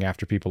around and going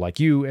after people like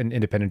you and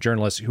independent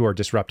journalists who are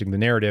disrupting the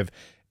narrative,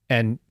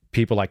 and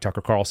people like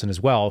Tucker Carlson as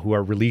well, who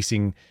are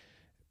releasing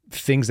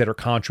things that are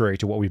contrary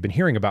to what we've been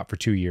hearing about for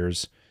 2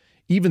 years,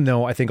 even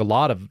though I think a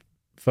lot of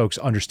folks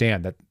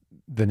understand that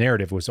the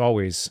narrative was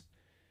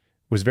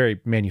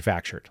very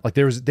manufactured. Like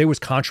there was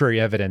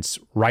contrary evidence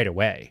right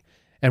away.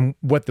 And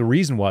what the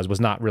reason was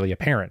not really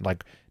apparent.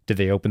 Like, did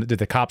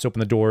the cops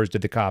open the doors?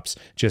 Did the cops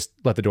just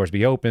let the doors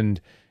be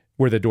opened?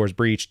 Were the doors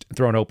breached,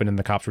 thrown open, and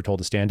the cops were told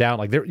to stand down?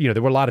 Like there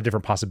were a lot of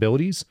different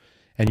possibilities,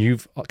 and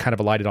you've kind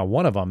of alighted on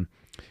one of them.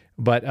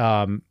 But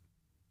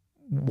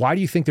why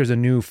do you think there's a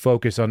new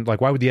focus on, like,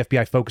 why would the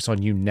FBI focus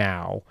on you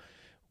now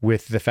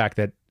with the fact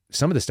that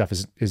some of this stuff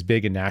is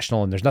big and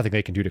national and there's nothing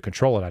they can do to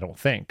control it, I don't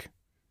think.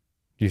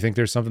 Do you think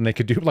there's something they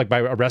could do? Like by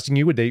arresting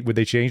you, would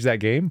they change that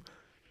game?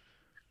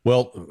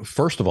 Well,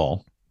 first of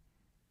all,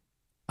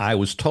 I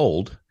was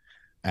told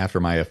after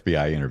my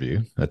FBI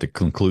interview, at the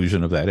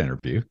conclusion of that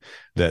interview,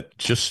 that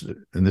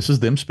and this is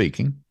them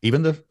speaking,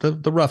 even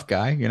the rough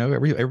guy,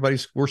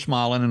 we're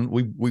smiling, and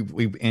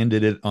we've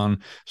ended it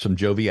on some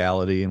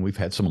joviality, and we've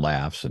had some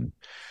laughs, and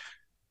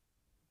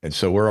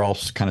so we're all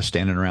kind of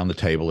standing around the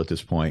table at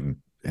this point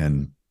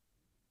and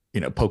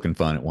poking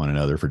fun at one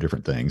another for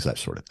different things, that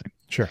sort of thing.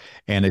 Sure.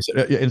 And they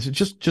said, and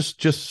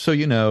just so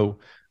you know,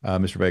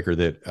 Mr. Baker,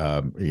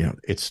 that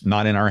it's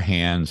not in our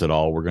hands at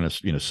all. We're going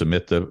to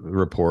submit the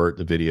report,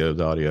 the video,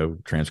 the audio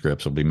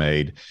transcripts will be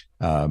made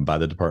by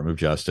the Department of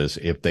Justice.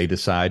 If they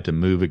decide to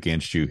move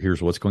against you,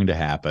 here's what's going to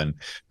happen.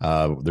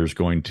 There's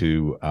going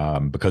to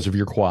because of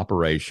your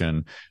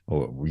cooperation,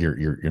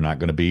 you're not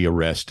going to be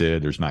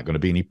arrested. There's not going to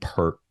be any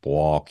perp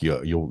walk.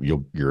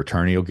 Your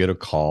attorney will get a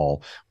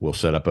call. We'll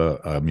set up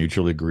a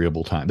mutually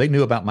agreeable time. They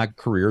knew about my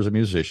career as a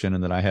musician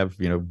and that I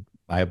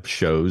have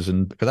shows,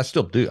 and because I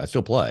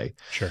still play.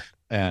 Sure.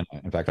 And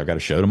in fact, I've got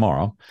a show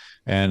tomorrow.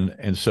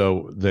 And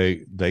so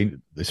they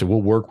said,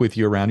 we'll work with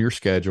you around your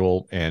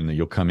schedule, and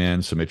you'll come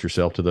in, submit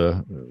yourself to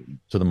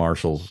the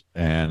marshals,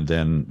 and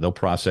then they'll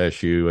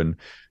process you and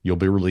you'll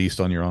be released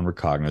on your own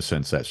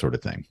recognizance, that sort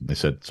of thing. They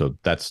said, so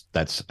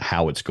that's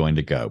how it's going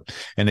to go.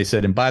 And they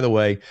said, and by the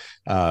way,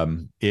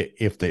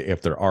 if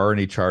there are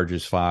any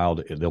charges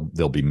filed,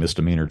 they'll be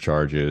misdemeanor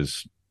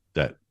charges.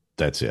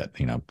 That's it.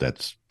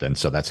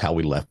 So that's how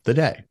we left the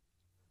day.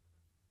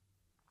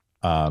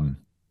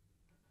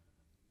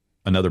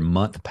 Another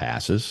month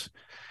passes,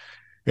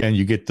 and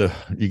you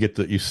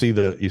see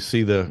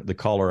the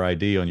caller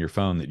ID on your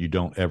phone that you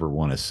don't ever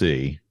want to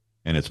see,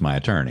 and it's my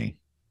attorney.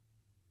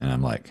 And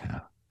I'm like,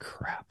 oh,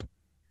 crap.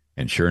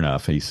 And sure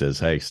enough, he says,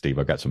 hey, Steve,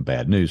 I've got some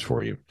bad news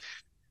for you.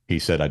 He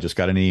said, I just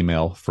got an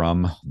email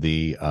from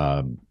the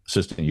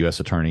assistant U.S.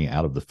 attorney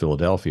out of the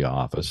Philadelphia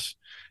office.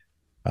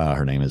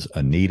 Her name is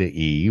Anita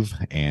Eve,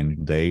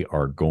 and they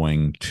are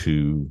going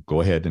to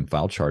go ahead and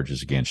file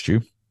charges against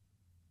you.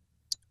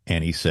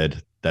 And he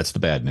said, that's the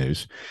bad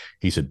news.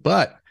 He said,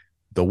 but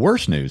the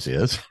worst news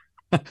is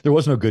there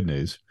was no good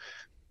news.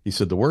 He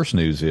said, the worst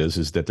news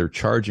is that they're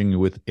charging you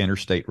with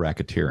interstate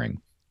racketeering.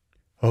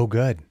 Oh,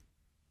 good.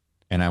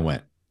 And I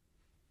went,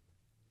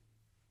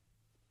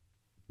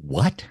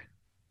 what?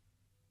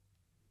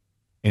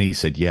 And he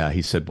said, yeah.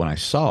 He said, when I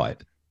saw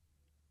it,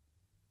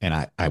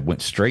 and I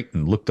went straight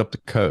and looked up the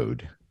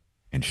code,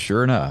 and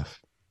sure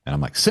enough, and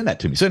I'm like, send it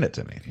to me.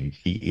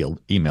 He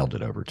emailed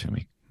it over to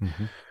me.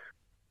 Mm-hmm.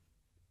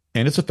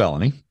 And it's a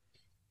felony,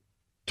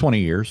 20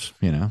 years,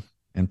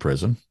 in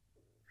prison.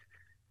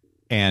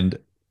 And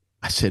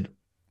I said,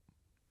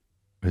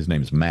 his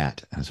name is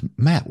Matt. I said,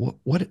 Matt,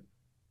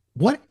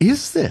 what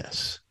is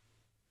this?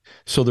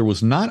 So there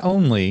was not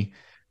only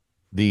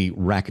the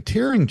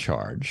racketeering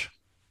charge,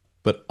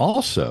 but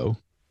also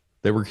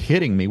they were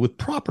hitting me with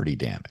property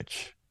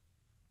damage,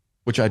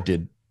 which I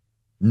did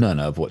none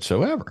of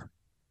whatsoever.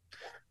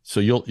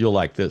 So you'll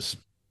like this,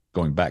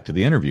 going back to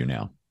the interview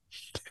now.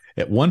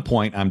 At one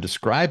point, I'm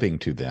describing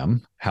to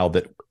them how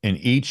that in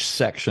each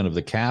section of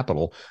the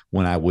Capitol,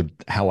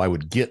 how I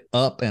would get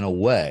up and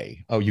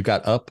away. Oh, you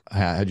got up?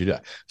 How'd you do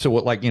that? So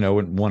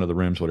in one of the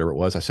rooms, whatever it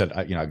was, I said,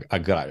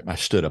 I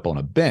stood up on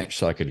a bench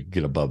so I could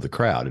get above the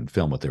crowd and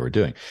film what they were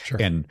doing.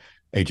 Sure. And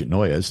Agent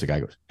Noyes, the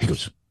guy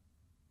goes,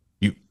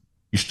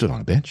 you stood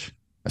on a bench?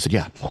 I said,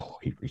 yeah. Oh,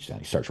 he reached down,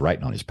 he starts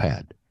writing on his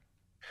pad.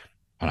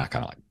 And I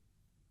kind of like,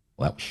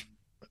 well, that was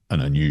an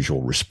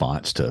unusual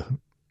response to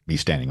me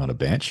standing on a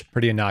bench.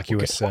 Pretty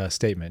innocuous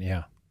statement.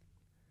 Yeah.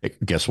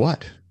 Guess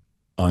what?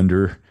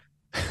 Under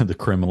the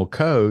criminal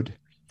code,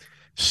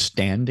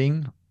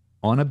 standing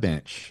on a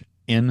bench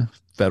in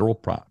federal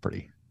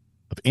property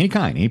of any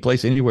kind, any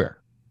place, anywhere,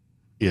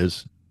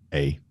 is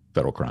a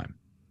federal crime.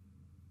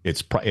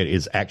 It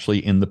is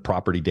actually in the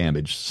property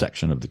damage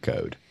section of the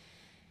code.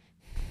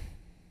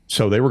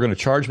 So they were going to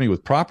charge me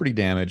with property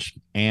damage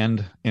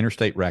and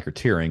interstate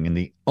racketeering, and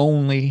the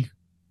only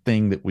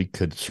thing that we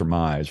could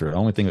surmise, or the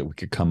only thing that we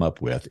could come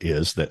up with,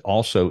 is that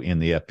also in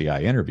the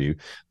FBI interview,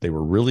 they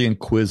were really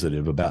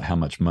inquisitive about how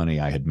much money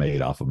I had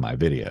made off of my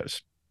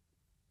videos.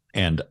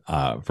 And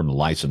from the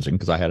licensing,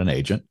 because I had an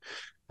agent,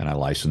 and I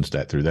licensed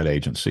that through that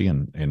agency,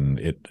 and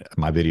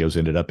my videos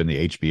ended up in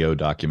the HBO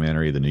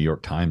documentary, the New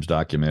York Times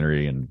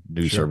documentary, and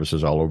news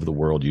services all over the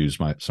world used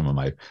some of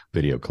my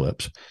video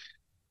clips.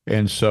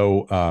 And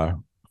so,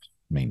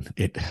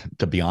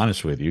 to be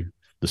honest with you,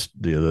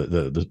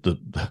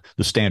 the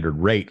standard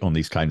rate on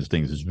these kinds of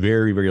things is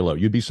very, very low.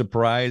 You'd be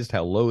surprised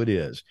how low it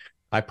is.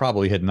 I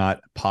probably had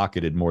not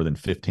pocketed more than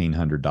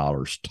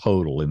 $1,500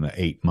 total in the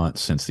 8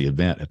 months since the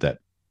event, at that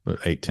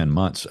 8-10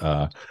 months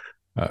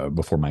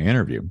before my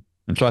interview.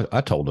 And so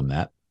I told them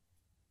that,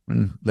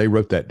 and they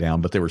wrote that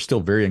down, but they were still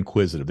very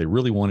inquisitive. They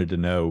really wanted to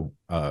know.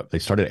 They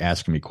started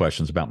asking me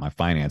questions about my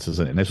finances.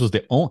 And this was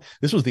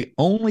the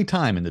only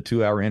time in the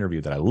 2-hour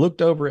interview that I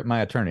looked over at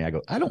my attorney. I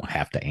go, I don't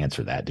have to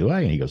answer that, do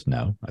I? And he goes,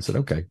 no. I said,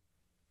 okay.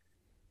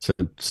 So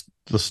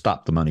let's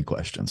stop the money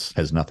questions.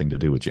 Has nothing to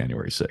do with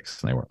January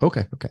 6th. And they were,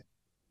 okay.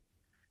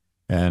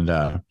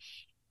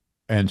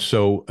 And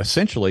so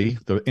essentially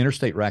the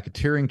interstate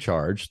racketeering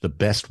charge, the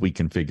best we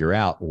can figure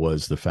out,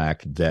 was the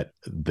fact that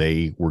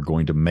they were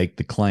going to make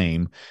the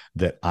claim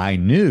that I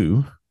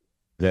knew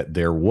that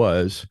there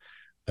was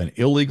an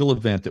illegal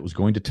event that was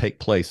going to take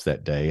place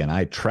that day, and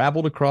I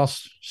traveled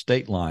across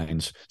state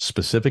lines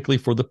specifically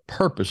for the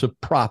purpose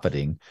of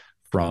profiting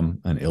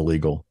from an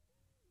illegal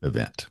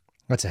event.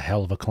 That's a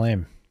hell of a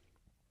claim.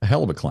 A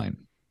hell of a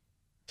claim.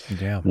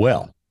 Yeah.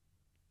 Well,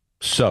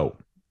 so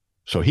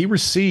he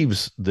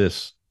receives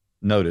this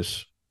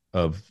notice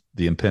of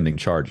the impending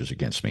charges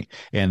against me.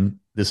 And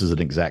this is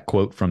an exact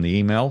quote from the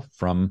email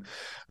from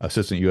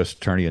Assistant U.S.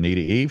 Attorney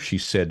Anita Eve. She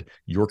said,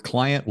 your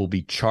client will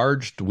be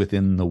charged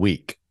within the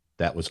week.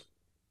 That was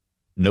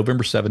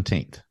November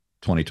 17th,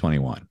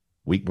 2021,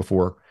 week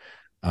before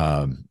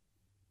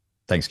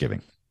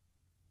Thanksgiving.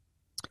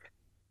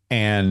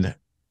 And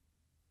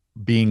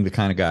being the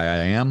kind of guy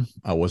I am,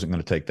 I wasn't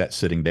going to take that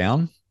sitting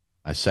down.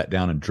 I sat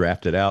down and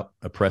drafted out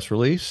a press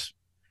release,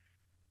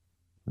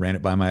 ran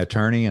it by my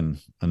attorney and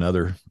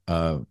another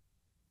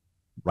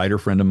writer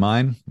friend of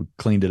mine. We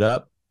cleaned it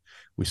up.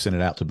 We sent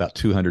it out to about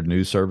 200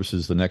 news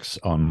services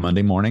on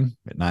Monday morning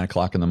at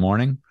 9:00 in the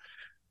morning.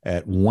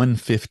 At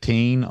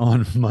 1:15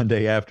 on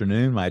Monday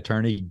afternoon, my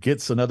attorney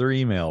gets another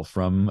email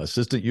from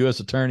Assistant U.S.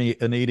 Attorney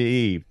Anita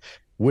Eve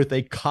with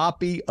a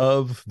copy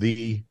of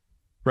the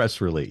press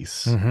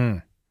release. Mm-hmm.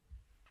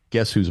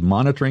 Guess who's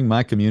monitoring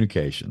my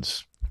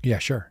communications? Yeah,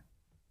 sure.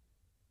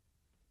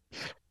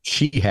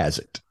 She has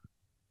it.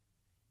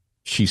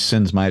 She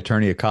sends my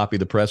attorney a copy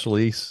of the press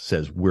release,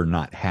 says, we're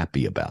not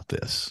happy about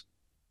this.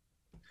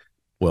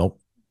 Well,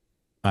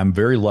 I'm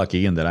very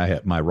lucky in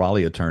that my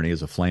Raleigh attorney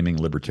is a flaming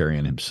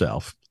libertarian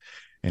himself.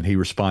 And he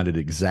responded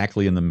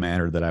exactly in the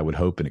manner that I would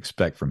hope and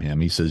expect from him.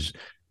 He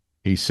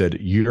said,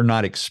 you're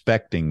not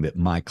expecting that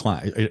my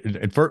client,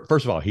 and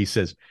first of all, he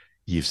says,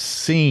 you've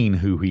seen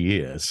who he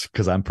is,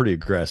 because I'm pretty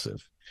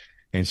aggressive.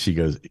 And she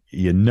goes,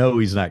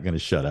 he's not going to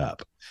shut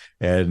up.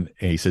 And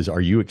he says,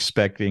 are you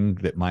expecting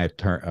that my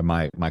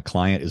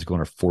client is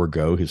going to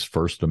forego his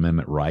First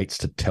Amendment rights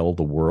to tell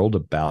the world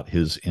about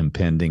his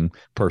impending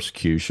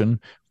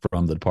persecution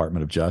from the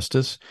Department of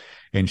Justice?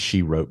 And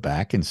she wrote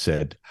back and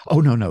said,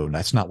 oh, no,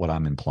 that's not what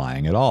I'm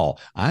implying at all.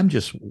 I'm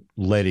just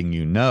letting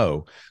you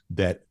know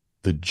that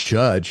the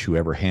judge,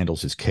 whoever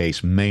handles his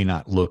case, may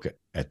not look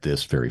at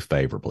this very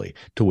favorably.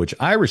 To which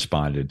I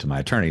responded to my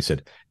attorney,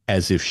 said,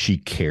 as if she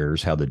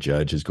cares how the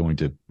judge is going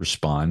to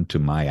respond to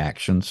my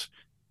actions,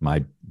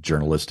 my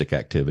journalistic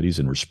activities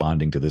in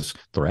responding to this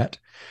threat.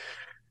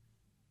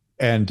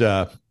 And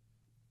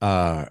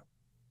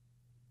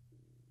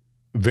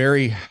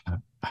very,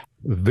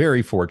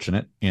 very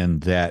fortunate in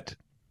that,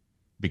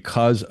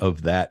 because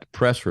of that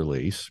press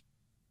release,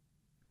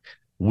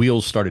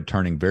 wheels started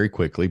turning very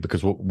quickly,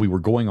 because we were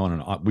going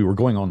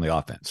on the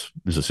offense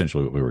is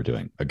essentially what we were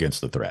doing against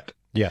the threat.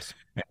 Yes.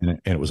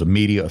 And it was a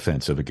media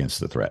offensive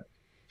against the threat.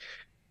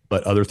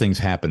 But other things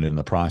happened in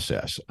the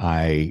process.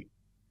 By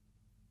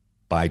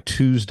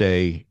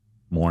Tuesday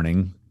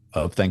morning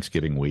of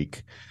Thanksgiving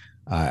week,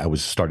 I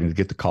was starting to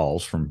get the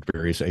calls from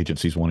various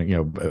agencies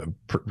wanting,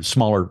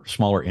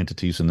 smaller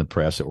entities in the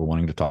press that were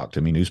wanting to talk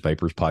to me,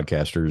 newspapers,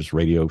 podcasters,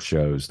 radio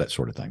shows, that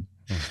sort of thing.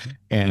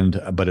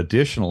 Mm-hmm. But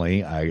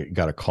additionally, I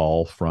got a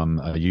call from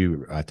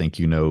I think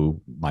you know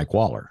Mike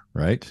Waller,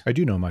 right? I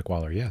do know Mike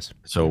Waller, yes.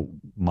 So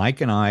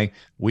Mike and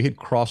we had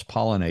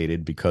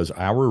cross-pollinated, because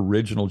our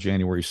original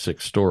January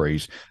 6th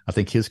stories, I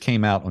think his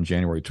came out on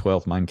January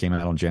 12th, mine came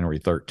out on January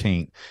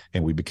 13th,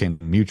 and we became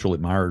mutual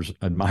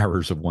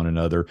admirers of one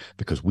another,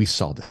 because we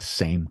saw the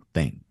same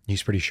thing.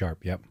 He's pretty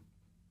sharp, yep.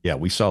 Yeah,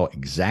 we saw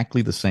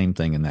exactly the same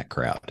thing in that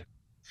crowd.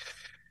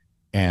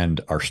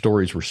 And our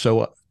stories were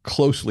so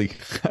closely,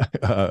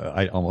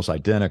 almost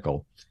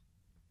identical,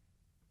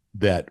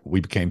 that we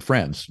became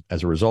friends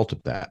as a result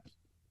of that.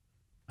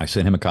 I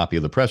sent him a copy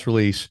of the press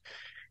release.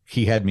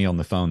 He had me on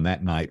the phone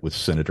that night with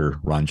Senator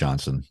Ron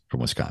Johnson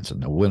from Wisconsin.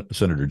 Now,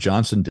 Senator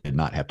Johnson did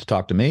not have to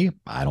talk to me.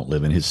 I don't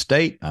live in his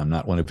state. I'm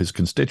not one of his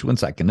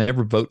constituents. I can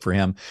never vote for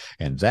him.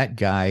 And that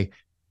guy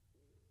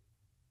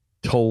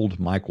told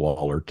Mike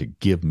Waller to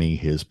give me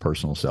his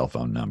personal cell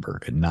phone number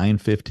at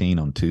 9:15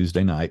 on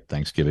Tuesday night,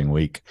 Thanksgiving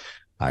week.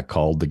 I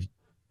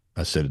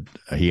said,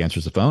 he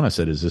answers the phone. I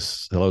said, is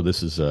this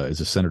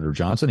Senator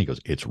Johnson? He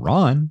goes, it's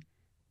Ron.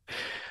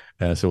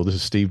 And I said, well, this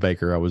is Steve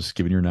Baker. I was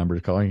giving your number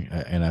to call you.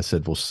 And I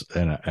said, well,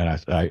 and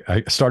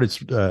I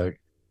started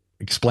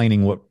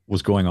explaining what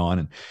was going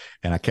on.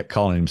 And I kept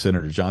calling him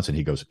Senator Johnson.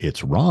 He goes,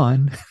 it's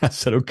Ron. I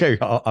said, okay,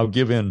 I'll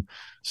give in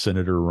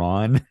Senator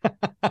Ron.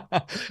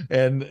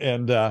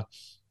 and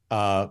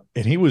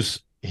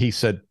he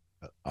said,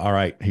 all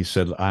right. He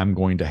said, I'm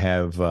going to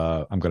have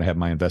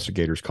my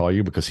investigators call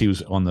you, because he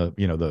was on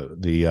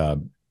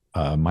the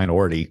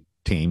minority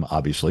team,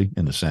 obviously,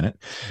 in the Senate.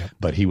 Yep.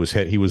 But he was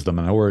the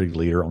minority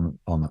leader on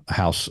the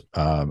House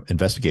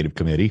Investigative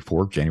Committee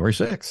for January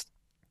 6th.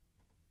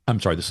 I'm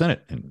sorry, the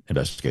Senate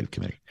Investigative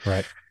Committee.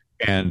 Right.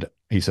 And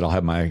he said, I'll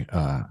have my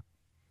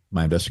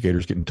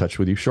investigators get in touch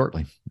with you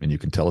shortly, and you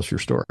can tell us your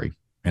story.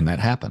 And that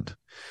happened.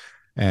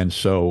 And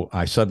so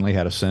I suddenly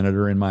had a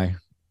senator in my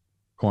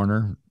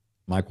corner,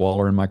 Mike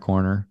Waller in my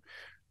corner.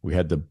 We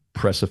had the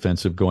press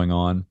offensive going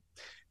on.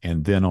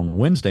 And then on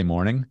Wednesday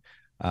morning,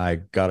 I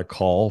got a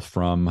call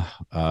from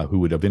who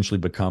would eventually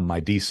become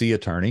my DC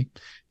attorney.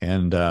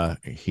 And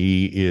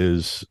he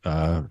is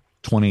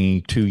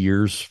 22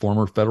 years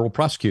former federal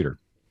prosecutor,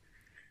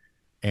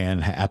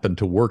 and happened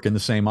to work in the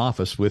same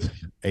office with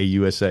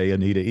AUSA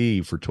Anita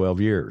E. for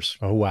 12 years.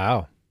 Oh,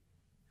 wow.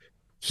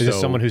 Is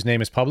this someone whose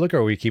name is public, or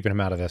are we keeping him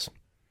out of this?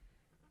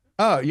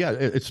 Yeah,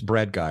 it's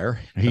Brad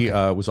Geyer. He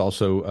was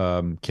also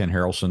Ken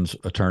Harrelson's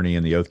attorney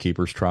in the Oath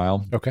Keepers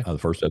trial. Okay. The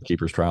first Oath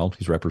Keepers trial.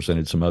 He's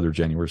represented some other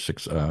January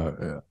 6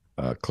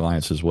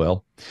 clients as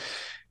well.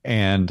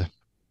 And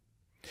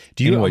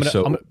do you? Anyway,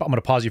 I'm going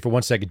to pause you for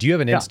 1 second. Do you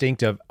have an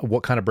instinct of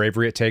what kind of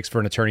bravery it takes for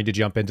an attorney to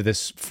jump into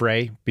this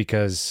fray?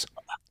 Because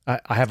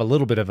I have a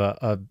little bit of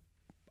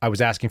I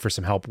was asking for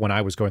some help when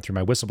I was going through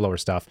my whistleblower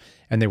stuff,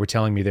 and they were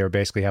telling me they were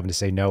basically having to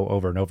say no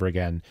over and over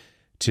again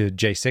to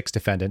J6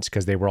 defendants,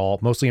 because they were all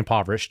mostly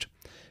impoverished,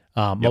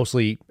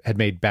 mostly had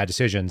made bad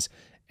decisions,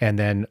 and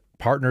then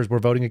partners were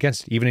voting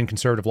against it. Even in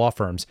conservative law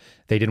firms,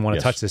 they didn't want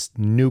to touch this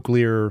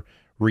nuclear,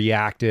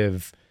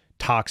 reactive,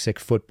 toxic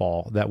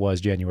football that was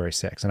January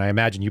 6th. And I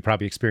imagine you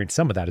probably experienced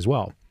some of that as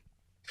well.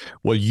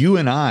 Well, you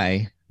and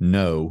I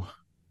know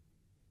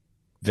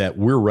that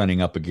we're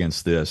running up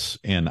against this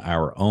in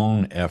our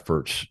own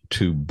efforts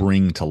to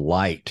bring to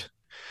light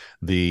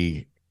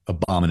the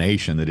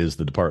abomination that is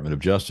the Department of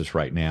Justice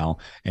right now.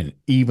 And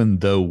even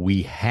though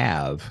we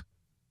have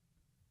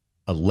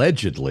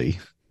allegedly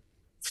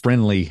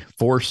friendly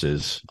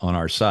forces on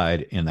our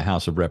side in the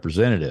House of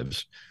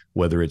Representatives,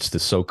 whether it's the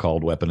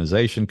so-called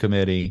Weaponization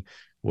Committee,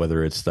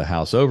 whether it's the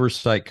House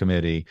Oversight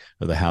Committee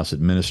or the House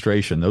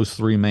Administration, those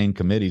three main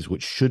committees,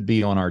 which should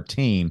be on our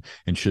team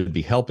and should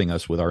be helping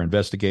us with our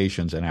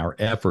investigations and our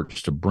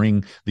efforts to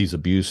bring these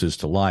abuses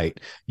to light,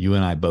 you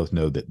and I both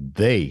know that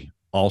they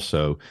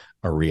also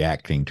are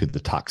reacting to the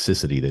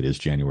toxicity that is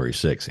January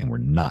 6th, and we're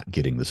not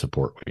getting the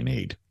support we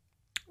need.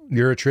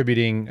 You're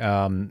attributing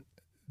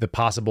the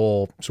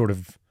possible sort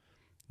of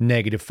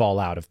negative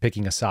fallout of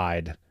picking a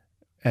side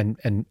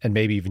and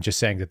maybe even just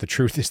saying that the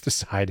truth is the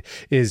side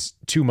is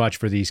too much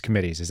for these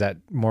committees. Is that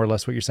more or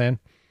less what you're saying?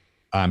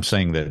 I'm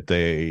saying that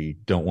they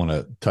don't want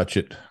to touch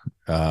it.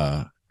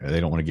 They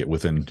don't want to get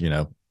within,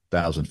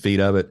 1,000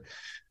 feet of it.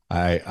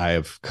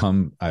 I've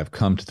come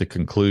to the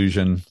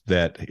conclusion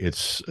that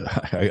it's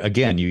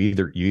again,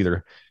 you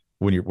either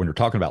when you're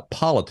talking about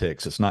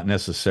politics, it's not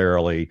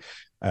necessarily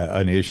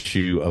an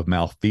issue of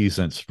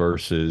malfeasance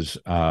versus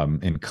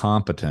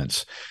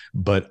incompetence,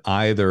 but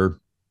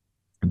either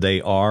they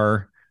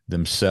are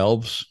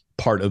themselves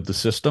part of the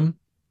system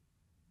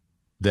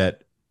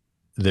that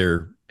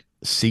they're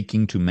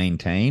seeking to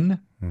maintain.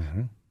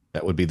 Mm-hmm.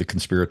 That would be the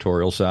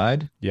conspiratorial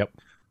side. Yep.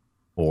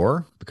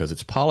 Or because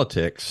it's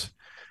politics,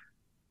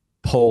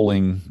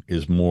 polling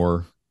is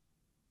more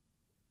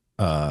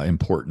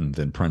important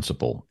than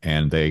principle,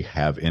 and they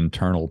have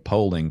internal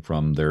polling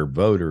from their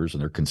voters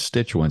and their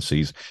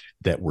constituencies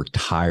that were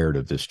tired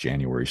of this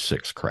January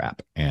 6th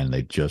crap, and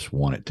they just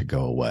want it to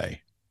go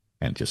away.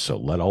 And just so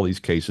let all these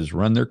cases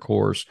run their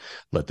course,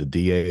 let the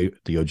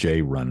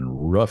DOJ run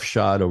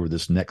roughshod over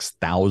this next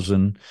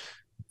 1,000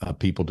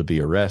 people to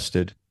be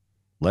arrested.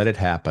 Let it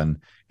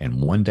happen,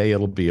 and one day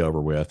it'll be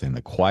over with. And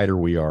the quieter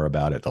we are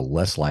about it, the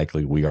less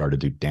likely we are to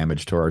do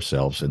damage to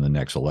ourselves in the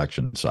next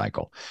election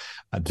cycle.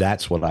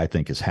 That's what I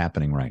think is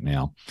happening right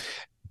now.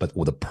 But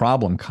the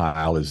problem,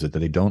 Kyle, is that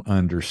they don't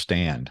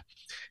understand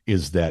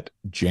is that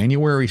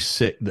January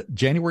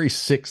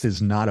 6th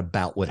is not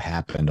about what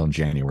happened on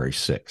January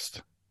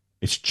 6th.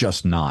 It's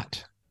just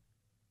not.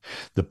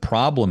 The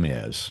problem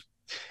is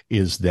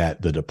is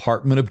that the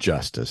Department of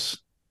Justice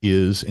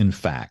is, in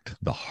fact,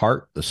 the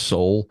heart, the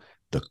soul,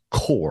 the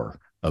core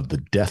of the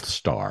Death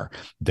Star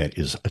that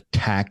is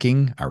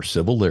attacking our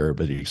civil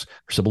liberties,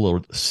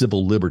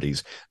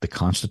 the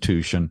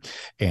Constitution,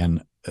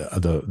 and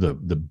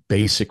the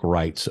basic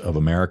rights of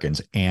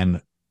Americans.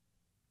 And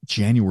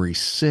January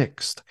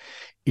 6th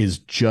is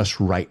just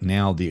right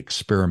now the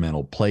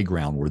experimental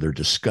playground where they're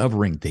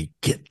discovering they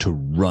get to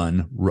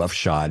run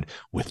roughshod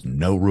with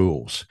no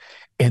rules.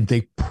 And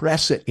they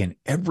press it in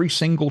every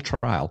single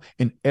trial,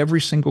 in every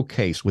single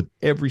case, with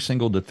every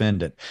single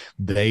defendant.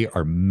 They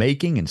are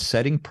making and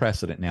setting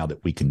precedent now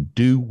that we can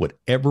do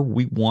whatever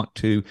we want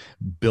to.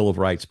 Bill of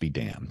Rights be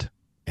damned.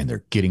 And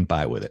they're getting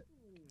by with it.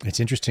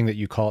 It's interesting that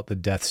you call it the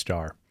Death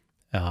Star.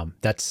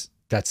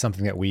 That's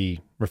something that we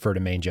refer to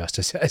Main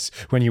Justice as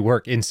when you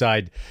work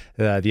inside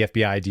the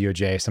FBI,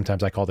 DOJ.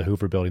 Sometimes I call the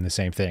Hoover Building the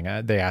same thing.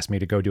 They asked me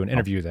to go do an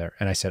interview there,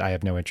 and I said I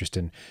have no interest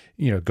in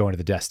going to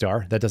the Death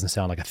Star. That doesn't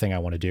sound like a thing I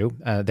want to do.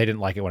 They didn't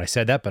like it when I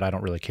said that, but I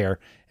don't really care,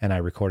 and I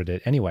recorded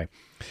it anyway.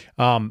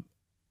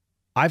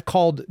 I've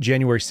called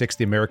January 6th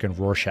the American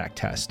Rorschach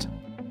test.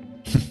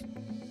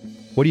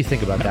 What do you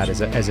think about that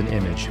as an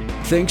image?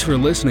 Thanks for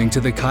listening to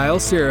The Kyle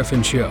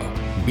Seraphin Show.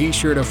 Be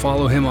sure to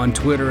follow him on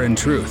Twitter and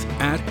Truth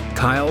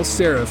 @Kyle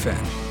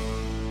Seraphin.